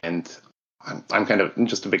 and I'm kind of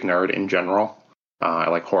just a big nerd in general. I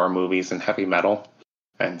like horror movies and heavy metal,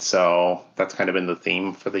 and so that's kind of been the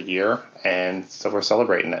theme for the year, and so we're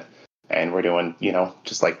celebrating it, and we're doing,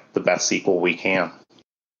 just the best sequel we can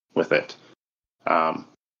with it.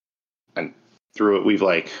 And through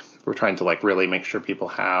it, we're trying to really make sure people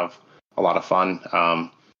have a lot of fun.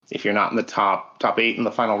 If you're not in the top 8 in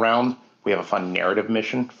the final round, we have a fun narrative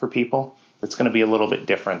mission for people. It's going to be a little bit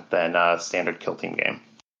different than a standard Kill Team game.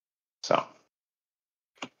 So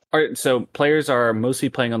All right, so players are mostly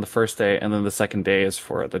playing on the first day, and then the second day is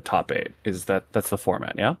for the top 8. That's the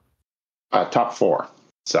format? Yeah. Top 4.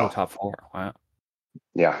 So top 4. Wow.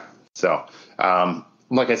 Yeah. So,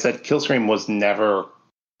 like I said, Killstream was never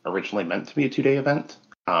originally meant to be a 2-day event.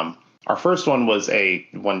 Our first one was a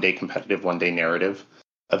 1-day competitive, 1-day narrative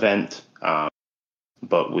event,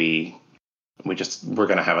 but we're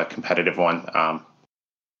going to have a competitive one.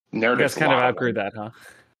 Narrative. You guys kind of outgrew that, huh?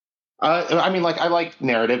 I mean, like, I like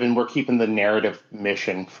narrative, and we're keeping the narrative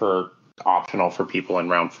mission for optional for people in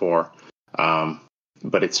round 4.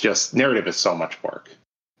 But it's just, narrative is so much work.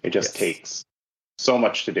 It just takes so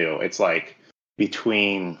much to do. It's like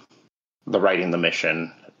between the writing the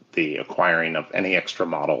mission, the acquiring of any extra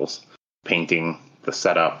models, painting, the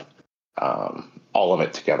setup, all of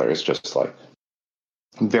it together is just like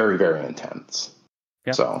very, very intense.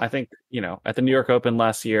 Yeah, so I think, at the New York Open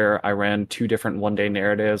last year, I ran 2 different 1-day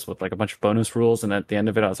narratives with like a bunch of bonus rules. And at the end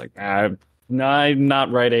of it, I was like, I'm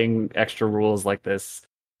not writing extra rules like this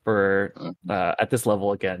for at this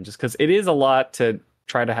level again, just because it is a lot to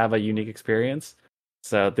try to have a unique experience.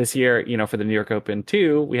 So this year, for the New York Open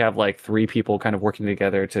 2, we have like 3 people kind of working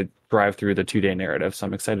together to drive through the 2-day narrative. So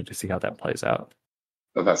I'm excited to see how that plays out.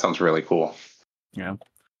 That sounds really cool. Yeah.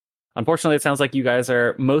 Unfortunately, it sounds like you guys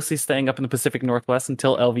are mostly staying up in the Pacific Northwest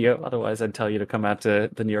until LVO. Otherwise, I'd tell you to come out to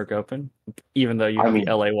the New York Open, even though you have the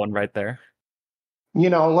LA one right there.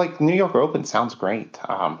 Like New York Open sounds great.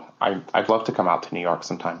 I'd love to come out to New York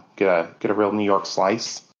sometime. Get a real New York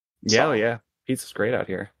slice. Yeah. Pizza's great out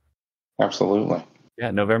here. Absolutely.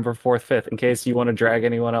 Yeah, November 4th, 5th. In case you want to drag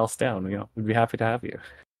anyone else down, we'd be happy to have you.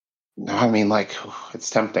 No, I mean, like, it's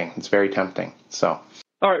tempting. It's very tempting. So.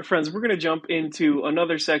 All right, friends, we're going to jump into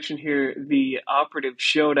another section here, the Operative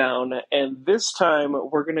Showdown, and this time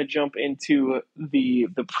we're going to jump into the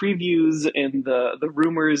previews and the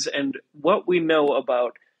rumors and what we know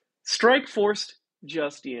about Strikeforce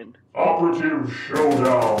Justian. Operative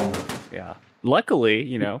Showdown. Yeah.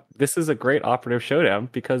 Luckily, this is a great Operative Showdown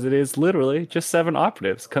because it is literally just 7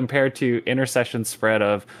 operatives compared to Intercession spread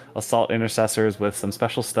of Assault Intercessors with some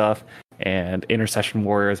special stuff and Intercession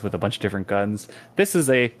Warriors with a bunch of different guns. This is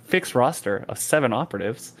a fixed roster of 7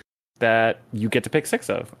 operatives that you get to pick 6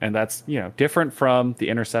 of. And that's, different from the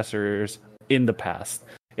Intercessors in the past.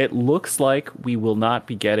 It looks like we will not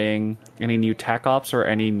be getting any new TAC Ops or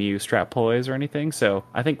any new strat ploys or anything. So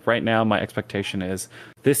I think right now my expectation is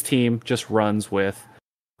this team just runs with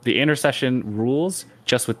the Intercession rules,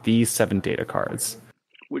 just with these 7 data cards.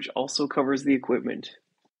 Which also covers the equipment.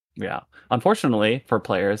 Yeah. Unfortunately, for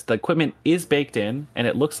players, the equipment is baked in, and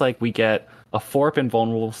it looks like we get a 4-up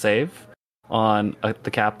invulnerable save on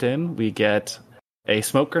the captain. We get a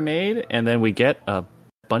smoke grenade, and then we get a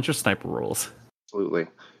bunch of sniper rules. Absolutely.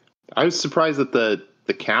 I was surprised that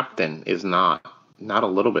the captain is not a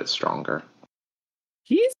little bit stronger.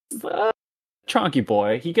 He's a chonky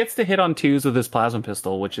boy. He gets to hit on 2s with his plasma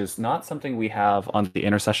pistol, which is not something we have on the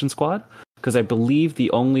Intercession squad, because I believe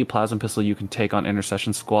the only plasma pistol you can take on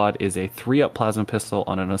Intercession squad is a 3-up plasma pistol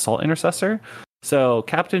on an Assault Intercessor. So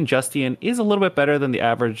Captain Justian is a little bit better than the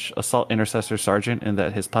average Assault Intercessor Sergeant in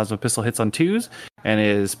that his plasma pistol hits on 2s and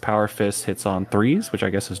his Power Fist hits on 3s, which I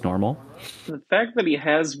guess is normal. The fact that he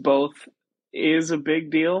has both is a big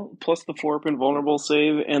deal, plus the 4-up invulnerable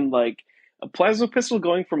save, and like a plasma pistol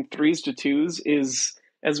going from 3s to 2s is,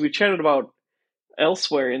 as we chatted about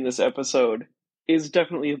elsewhere in this episode, is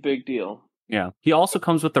definitely a big deal. Yeah. He also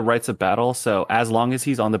comes with the Rights of Battle, so as long as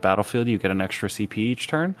he's on the battlefield, you get an extra CP each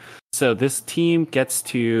turn. So this team gets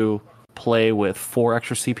to play with 4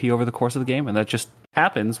 extra CP over the course of the game, and that just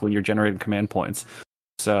happens when you're generating command points.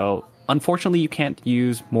 So unfortunately, you can't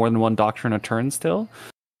use more than 1 Doctrine a turn still.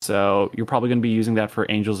 So you're probably going to be using that for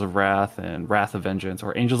Angels of Wrath and Wrath of Vengeance,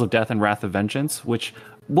 or Angels of Death and Wrath of Vengeance, which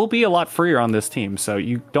will be a lot freer on this team, so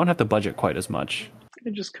you don't have to budget quite as much.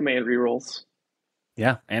 And just command rerolls.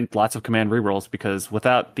 Yeah, and lots of command rerolls, because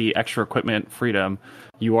without the extra equipment freedom,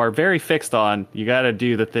 you are very fixed on, you got to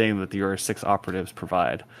do the thing that your 6 operatives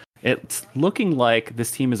provide. It's looking like this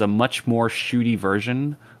team is a much more shooty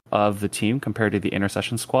version of the team compared to the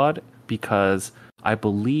Intercession squad, because I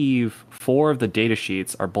believe 4 of the data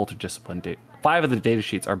sheets are Bolter Discipline 5 of the data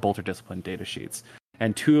sheets are Bolter Discipline data sheets,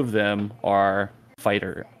 and 2 of them are fight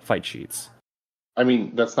sheets. I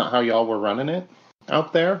mean, that's not how y'all were running it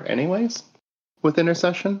out there anyways? With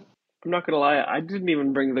Intercession? I'm not going to lie, I didn't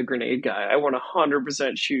even bring the grenade guy. I went 100%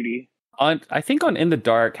 shooty. I think on In the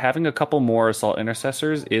Dark, having a couple more Assault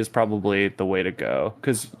Intercessors is probably the way to go.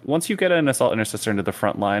 Because once you get an Assault Intercessor into the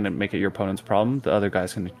front line and make it your opponent's problem, the other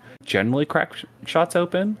guys can generally crack shots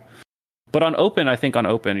open. But on open,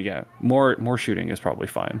 yeah, more shooting is probably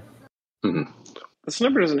fine. Mm-hmm. The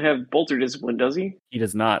sniper doesn't have bolter discipline, does he? He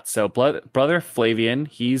does not. So Brother Flavian,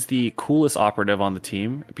 he's the coolest operative on the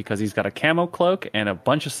team because he's got a camo cloak and a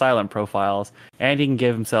bunch of silent profiles, and he can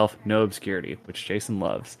give himself no obscurity, which Jason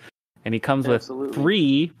loves. And he comes Absolutely. with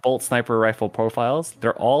 3 bolt sniper rifle profiles.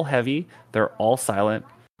 They're all heavy, they're all silent,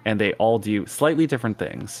 and they all do slightly different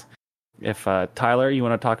things. If Tyler, you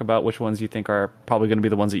want to talk about which ones you think are probably going to be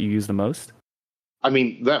the ones that you use the most? I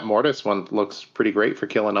mean, that Mortis one looks pretty great for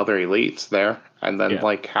killing other elites there. And then,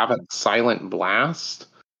 having Silent Blast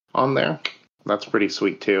on there, that's pretty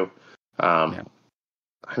sweet, too. I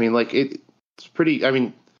mean, it's pretty... I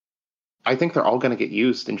mean, I think they're all going to get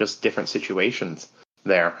used in just different situations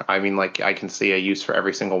there. I mean, I can see a use for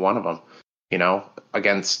every single one of them. You know,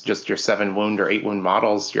 against just your 7-wound or 8-wound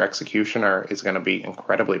models, your Executioner is going to be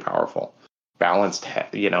incredibly powerful. Balanced,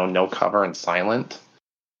 no cover and silent.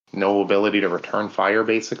 No ability to return fire,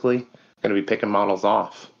 basically. Going to be picking models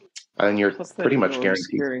off. And then you're pretty much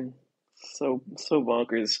guaranteed. So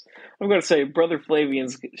bonkers. I'm going to say Brother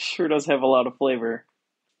Flavian's sure does have a lot of flavor.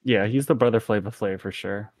 Yeah, he's the Brother Flava for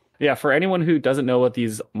sure. Yeah, for anyone who doesn't know what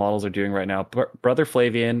these models are doing right now, Brother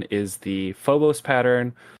Flavian is the Phobos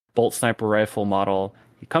pattern bolt sniper rifle model.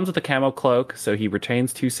 He comes with a camo cloak, so he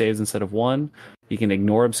retains 2 saves instead of 1. He can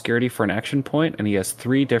ignore obscurity for an action point, and he has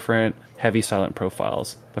 3 different heavy silent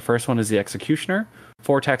profiles. The first one is the Executioner.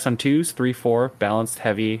 4 attacks on 2s, 3-4, balanced,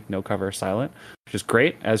 heavy, no cover, silent, which is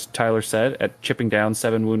great, as Tyler said, at chipping down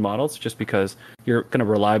 7-wound models, just because you're going to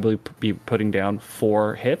reliably be putting down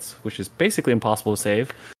 4 hits, which is basically impossible to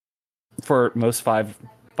save for most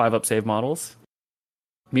 5-up save models.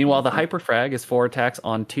 Meanwhile, the Hyperfrag is 4 attacks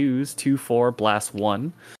on 2s, 2-4, blast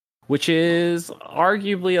 1, which is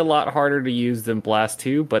arguably a lot harder to use than blast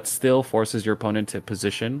 2, but still forces your opponent to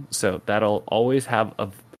position. So that'll always have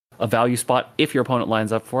a value spot if your opponent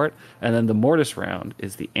lines up for it. And then the Mortis round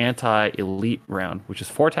is the anti-elite round, which is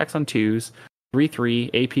 4 attacks on 2s,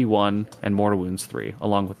 3-3, AP1, and mortal wounds 3,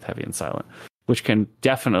 along with heavy and silent, which can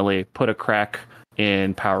definitely put a crack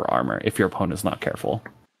in power armor if your opponent's not careful.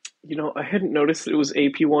 You know, I hadn't noticed it was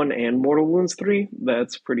AP1 and Mortal Wounds 3.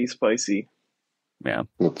 That's pretty spicy. Yeah.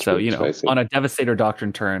 So, spicy. On a Devastator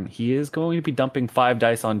Doctrine turn, he is going to be dumping 5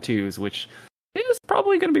 dice on 2s, which is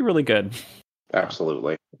probably going to be really good.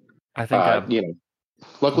 Absolutely. I think,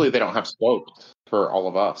 luckily they don't have smoke for all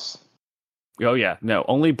of us. Oh, yeah. No,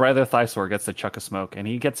 only Brother Thysaur gets to chuck a smoke, and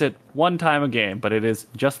he gets it 1 time a game, but it is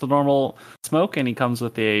just the normal smoke, and he comes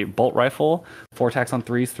with a bolt rifle, 4 attacks on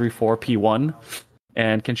 3s, 3-4, P1.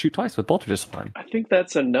 And can shoot twice with bolter discipline. I think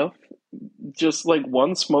that's enough. Just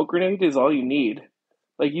 1 smoke grenade is all you need.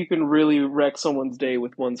 You can really wreck someone's day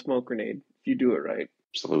with 1 smoke grenade if you do it right.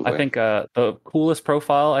 Absolutely. I think the coolest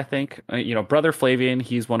profile, Brother Flavian,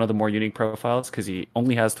 he's one of the more unique profiles because he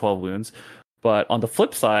only has 12 wounds. But on the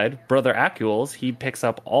flip side, Brother Acules, he picks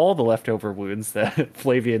up all the leftover wounds that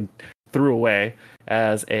Flavian threw away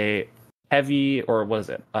as a heavy,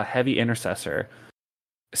 a heavy intercessor.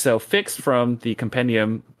 So fixed from the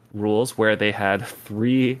compendium rules where they had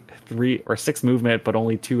 3 or 6 movement but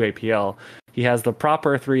only 2 APL, he has the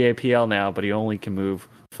proper 3 APL now, but he only can move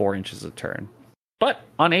 4 inches a turn. But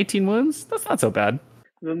on 18 wounds, that's not so bad.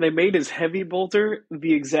 Then they made his heavy bolter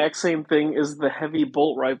the exact same thing as the heavy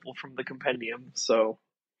bolt rifle from the compendium. So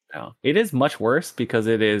no, it is much worse because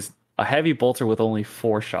it is a heavy bolter with only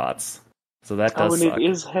 4 shots. So that does suck. And it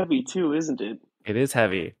is heavy too, isn't it? It is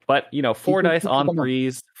heavy, but 4 dice on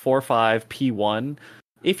 3s, 4-5, P1.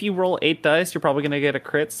 If you roll 8 dice, you're probably going to get a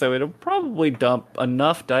crit, so it'll probably dump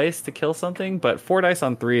enough dice to kill something, but 4 dice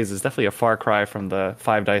on 3s is definitely a far cry from the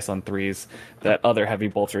 5 dice on 3s that other heavy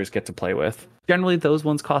bolters get to play with. Generally, those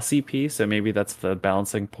ones cost CP, so maybe that's the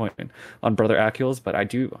balancing point on Brother Acules, but I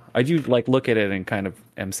do look at it and kind of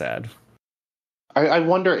am sad. I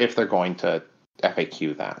wonder if they're going to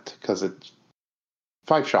FAQ that, because it's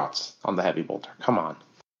 5 shots on the heavy bolter. Come on.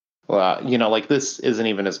 This isn't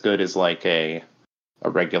even as good as a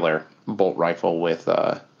regular bolt rifle with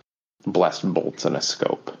blessed bolts and a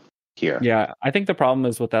scope here. Yeah, I think the problem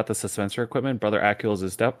is without the suspensor equipment, Brother Acules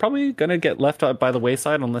is probably going to get left out by the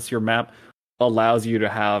wayside unless your map allows you to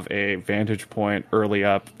have a vantage point early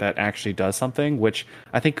up that actually does something, which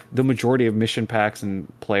I think the majority of mission packs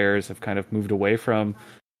and players have kind of moved away from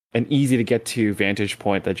an easy to get to vantage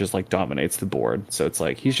point that just dominates the board. So it's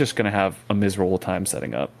he's just going to have a miserable time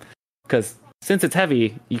setting up. Because since it's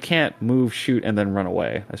heavy, you can't move, shoot, and then run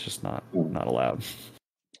away. That's just not allowed.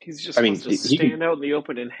 He's just supposed to stand out in the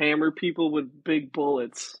open and hammer people with big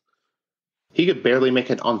bullets. He could barely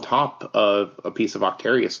make it on top of a piece of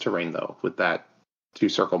Octarius terrain, though, with that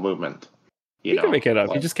 2-circle movement. He can make it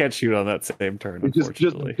up. He just can't shoot on that same turn,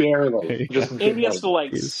 unfortunately. Just barely. And he has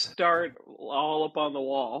to start all up on the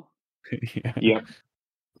wall. Yeah.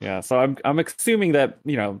 Yeah. So I'm assuming that,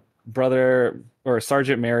 Brother or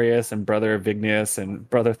Sergeant Marius and Brother Vignius and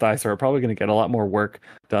Brother Thyser are probably going to get a lot more work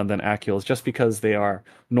done than Acules just because they are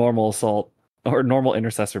normal assault or normal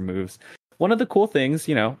intercessor moves. One of the cool things,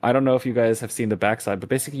 I don't know if you guys have seen the backside, but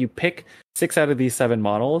basically you pick 6 out of these 7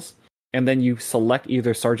 models, and then you select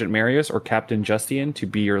either Sergeant Marius or Captain Justian to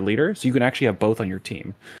be your leader. So you can actually have both on your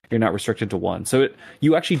team. You're not restricted to one. So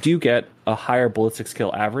you actually do get a higher ballistic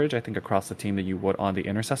skill average, I think, across the team than you would on the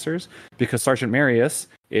intercessors, because Sergeant Marius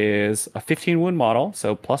is a 15 wound model,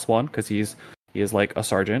 so +1 because he is like a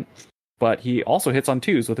sergeant, but he also hits on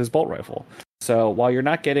 2s with his bolt rifle. So while you're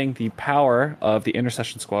not getting the power of the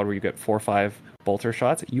intercession squad where you get 4 or 5 bolter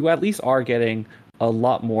shots, you at least are getting a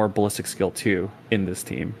lot more ballistic skill too in this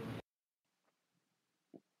team.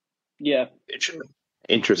 Yeah.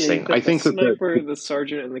 Interesting. Yeah, I think the that sniper, the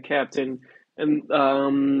sergeant, and the captain, and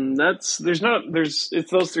it's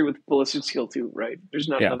those 3 with ballistic skill too, right? There's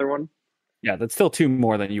not another one. Yeah, that's still 2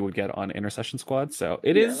 more than you would get on intercession squad. So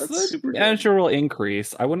it is a natural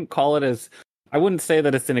increase. I wouldn't say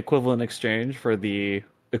that it's an equivalent exchange for the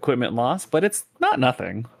equipment loss, but it's not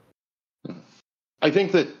nothing. I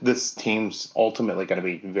think that this team's ultimately going to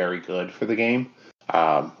be very good for the game.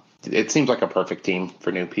 It seems like a perfect team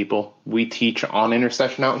for new people. We teach on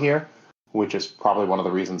intercession out here, which is probably one of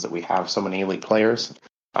the reasons that we have so many elite players.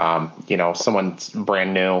 Someone's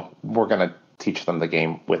brand new, we're going to teach them the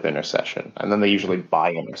game with intercession, and then they usually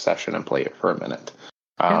buy intercession and play it for a minute.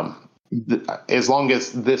 As long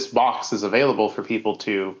as this box is available for people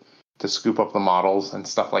to scoop up the models and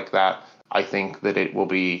stuff like that, I think that it will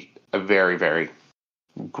be a very, very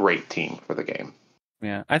great team for the game.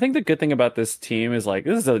 Yeah, I think the good thing about this team is this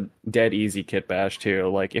is a dead easy kit bash too.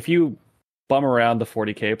 Like if you bum around the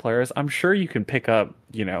 40k players, I'm sure you can pick up,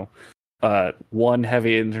 1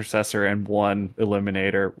 heavy intercessor and 1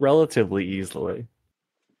 eliminator relatively easily.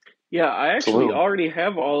 Yeah, I actually already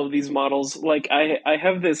have all of these models. Like I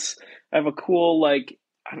have a cool, I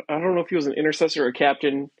don't know if he was an intercessor or a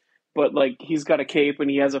captain, but he's got a cape and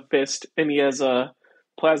he has a fist and he has a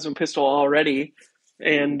plasma pistol already.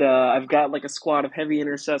 And I've got a squad of heavy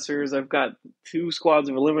intercessors. I've got 2 squads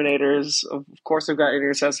of eliminators. Of course, I've got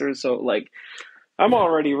intercessors. So I'm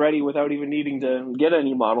already ready without even needing to get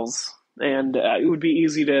any models. And it would be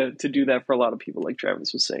easy to do that for a lot of people, like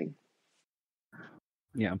Travis was saying.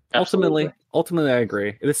 Yeah, ultimately, I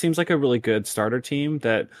agree. This seems like a really good starter team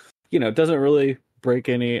that doesn't really break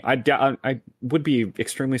any. I would be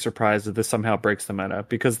extremely surprised if this somehow breaks the meta,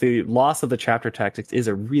 because the loss of the chapter tactics is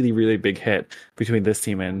a really, really big hit between this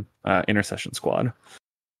team and intercession squad.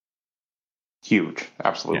 Huge,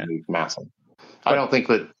 absolutely massive. I don't think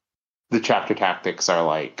that the chapter tactics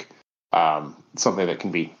are something that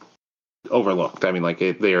can be overlooked. I mean,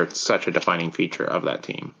 they are such a defining feature of that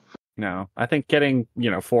team. No, I think getting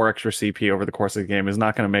 4 extra CP over the course of the game is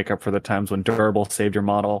not going to make up for the times when Durable saved your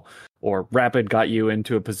model or Rapid got you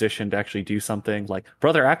into a position to actually do something. Like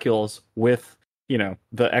Brother Acules with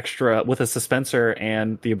the extra, with a suspensor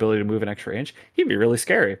and the ability to move an extra inch, he'd be really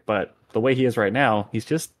scary. But the way he is right now, he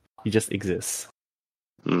just exists.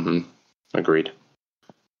 Mm-hmm. Agreed.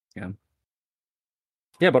 Yeah.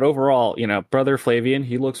 Yeah, but overall, Brother Flavian,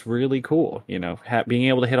 he looks really cool. Being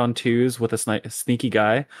able to hit on 2s with a sneaky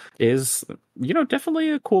guy is,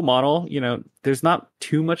 definitely a cool model. There's not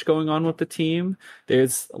too much going on with the team.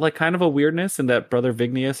 There's kind of a weirdness in that Brother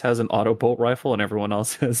Vignius has an auto bolt rifle and everyone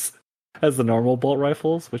else has the normal bolt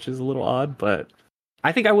rifles, which is a little odd. But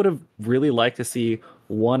I think I would have really liked to see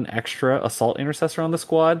 1 extra assault intercessor on the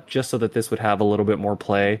squad, just so that this would have a little bit more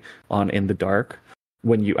play on in the dark,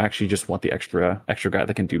 when you actually just want the extra guy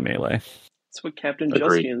that can do melee. That's what Captain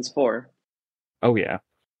Justian's for. Oh, yeah.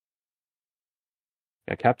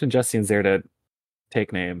 Yeah, Captain Justian's there to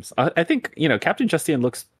take names. I think, Captain Justian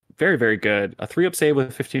looks very, very good. A 3-up save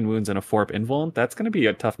with 15 wounds and a 4-up invuln, that's going to be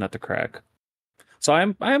a tough nut to crack. So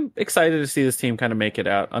I'm excited to see this team kind of make it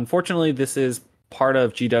out. Unfortunately, this is part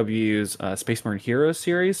of GW's Space Marine Heroes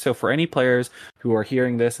series. So for any players who are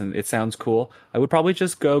hearing this and it sounds cool, I would probably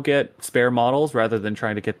just go get spare models rather than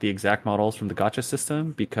trying to get the exact models from the gacha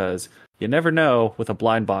system, because you never know with a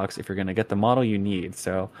blind box if you're going to get the model you need.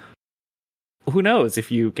 So who knows,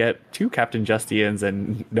 if you get 2 Captain Justians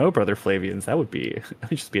and no Brother Flavians, that would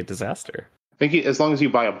just be a disaster. I think as long as you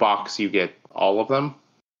buy a box, you get all of them,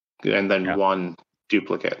 and then 1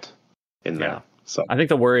 duplicate in there. Yeah. So I think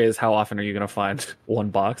the worry is, how often are you going to find 1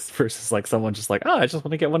 box versus someone just I just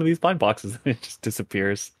want to get one of these blind boxes, and it just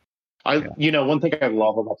disappears. One thing I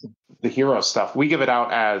love about the hero stuff, we give it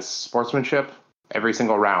out as sportsmanship every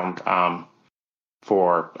single round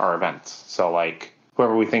for our events. So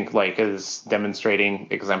whoever we think like is demonstrating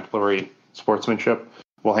exemplary sportsmanship,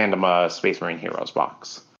 we'll hand them a Space Marine Heroes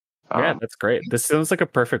box. Yeah, that's great. This sounds like a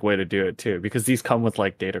perfect way to do it too, because these come with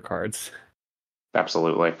like data cards.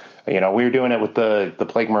 Absolutely. We were doing it with the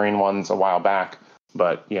Plague Marine ones a while back,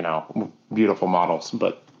 but beautiful models,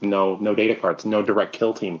 but no data cards, no direct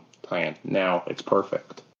kill team tie-in. Now it's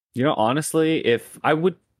perfect. Honestly, if I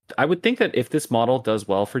would think that if this model does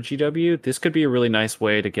well for GW, this could be a really nice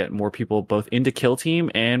way to get more people both into kill team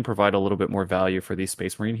and provide a little bit more value for these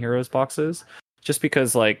Space Marine Heroes boxes. Just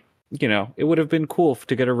because it would have been cool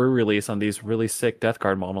to get a re-release on these really sick Death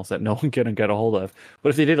Guard models that no one can get a hold of. But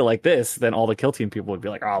if they did it like this, then all the kill team people would be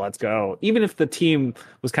like, oh, let's go. Even if the team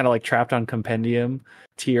was kind of like trapped on compendium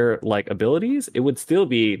tier like abilities, it would still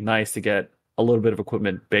be nice to get a little bit of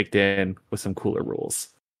equipment baked in with some cooler rules.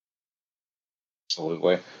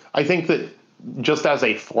 Absolutely. I think that just as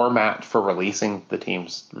a format for releasing the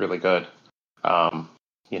team's really good.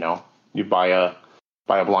 You buy a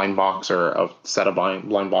blind box or a set of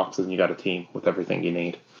blind boxes and you got a team with everything you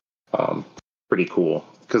need. Pretty cool.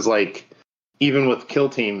 Because even with Kill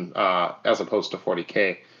Team, as opposed to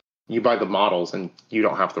 40K, you buy the models and you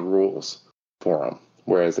don't have the rules for them.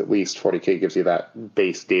 Whereas at least 40K gives you that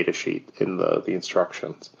base data sheet in the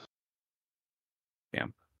instructions. Yeah.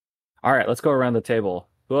 All right, let's go around the table.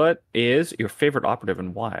 What is your favorite operative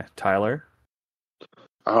and why? Tyler?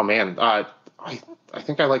 Oh, man. I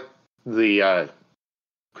think I like the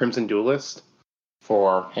Crimson Duelist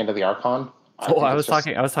for Hand of the Archon. I was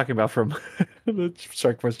talking about from the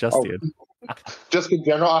Strike Force Justian. Oh, just in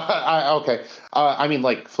general? Okay. I mean,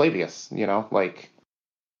 Flavius,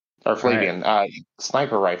 or Flavian. Right.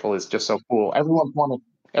 Sniper rifle is just so cool. Everyone's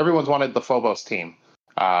wanted the Phobos team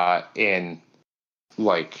to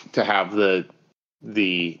have the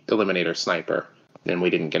Eliminator sniper, and we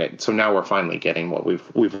didn't get it. So now we're finally getting what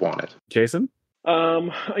we've wanted. Jason? I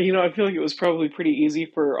feel like it was probably pretty easy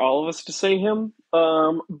for all of us to say him.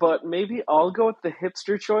 But maybe I'll go with the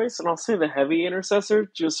hipster choice, and I'll say the Heavy Intercessor,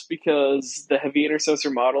 just because the Heavy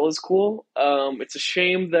Intercessor model is cool. It's a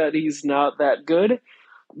shame that he's not that good,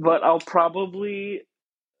 but I'll probably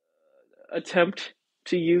attempt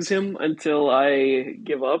to use him until I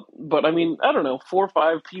give up. But I mean, I don't know,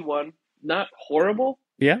 4/5 P1, not horrible.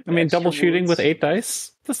 Yeah, I mean, double shooting with 8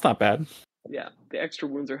 dice, that's not bad. Yeah, the extra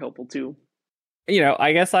wounds are helpful too.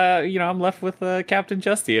 I guess I'm left with Captain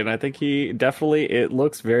Justian. I think it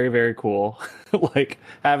looks very, very cool.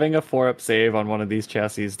 Having a 4-up save on one of these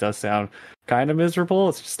chassis does sound kind of miserable.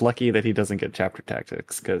 It's just lucky that he doesn't get chapter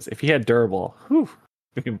tactics, because if he had durable,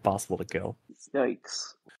 it'd be impossible to kill.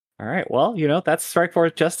 Yikes. All right, well, that's Strike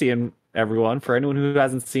Force Justian, everyone. For anyone who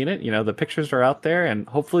hasn't seen it, the pictures are out there, and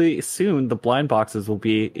hopefully soon the blind boxes will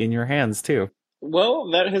be in your hands too.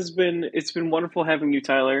 Well, it's been wonderful having you,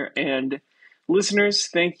 Tyler, and listeners,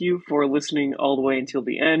 thank you for listening all the way until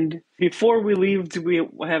the end. Before we leave, do we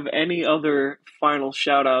have any other final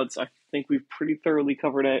shout-outs? I think we've pretty thoroughly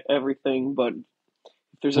covered everything, but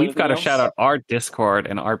we've got to shout out our Discord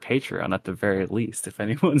and our Patreon at the very least, if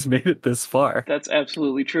anyone's made it this far. That's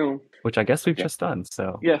absolutely true. Which I guess we've just done,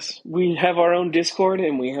 so. Yes, we have our own Discord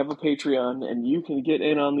and we have a Patreon, and you can get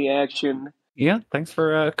in on the action. Yeah, thanks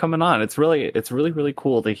for coming on. It's really, really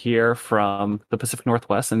cool to hear from the Pacific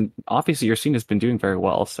Northwest, and obviously your scene has been doing very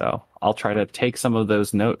well, so I'll try to take some of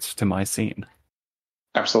those notes to my scene.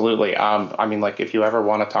 Absolutely. If you ever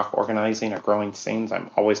want to talk organizing or growing scenes,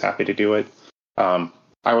 I'm always happy to do it. I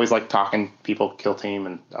always like talking people, Kill Team,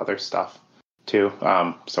 and other stuff, too.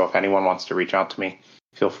 So if anyone wants to reach out to me,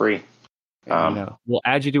 feel free. We'll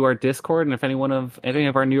add you to our Discord, and if any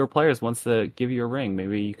of our newer players wants to give you a ring,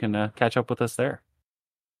 maybe you can catch up with us there.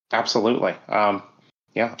 Absolutely. I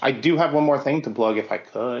do have one more thing to plug if I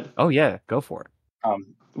could. Oh yeah, go for it.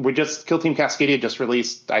 Kill Team Cascadia just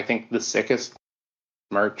released, I think, the sickest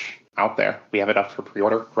merch out there. We have it up for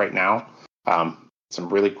pre-order right now. Some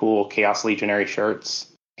really cool Chaos Legionary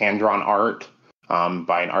shirts, hand-drawn art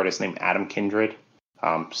by an artist named Adam Kindred.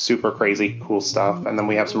 Super crazy, cool stuff. And then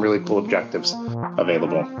we have some really cool objectives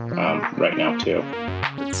available right now, too.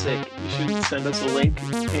 That's sick. You should send us a link,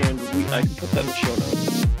 and I can put that in the show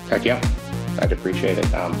notes. Heck yeah. I'd appreciate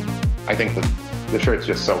it. I think the shirt's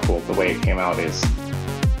just so cool. The way it came out is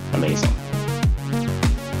amazing.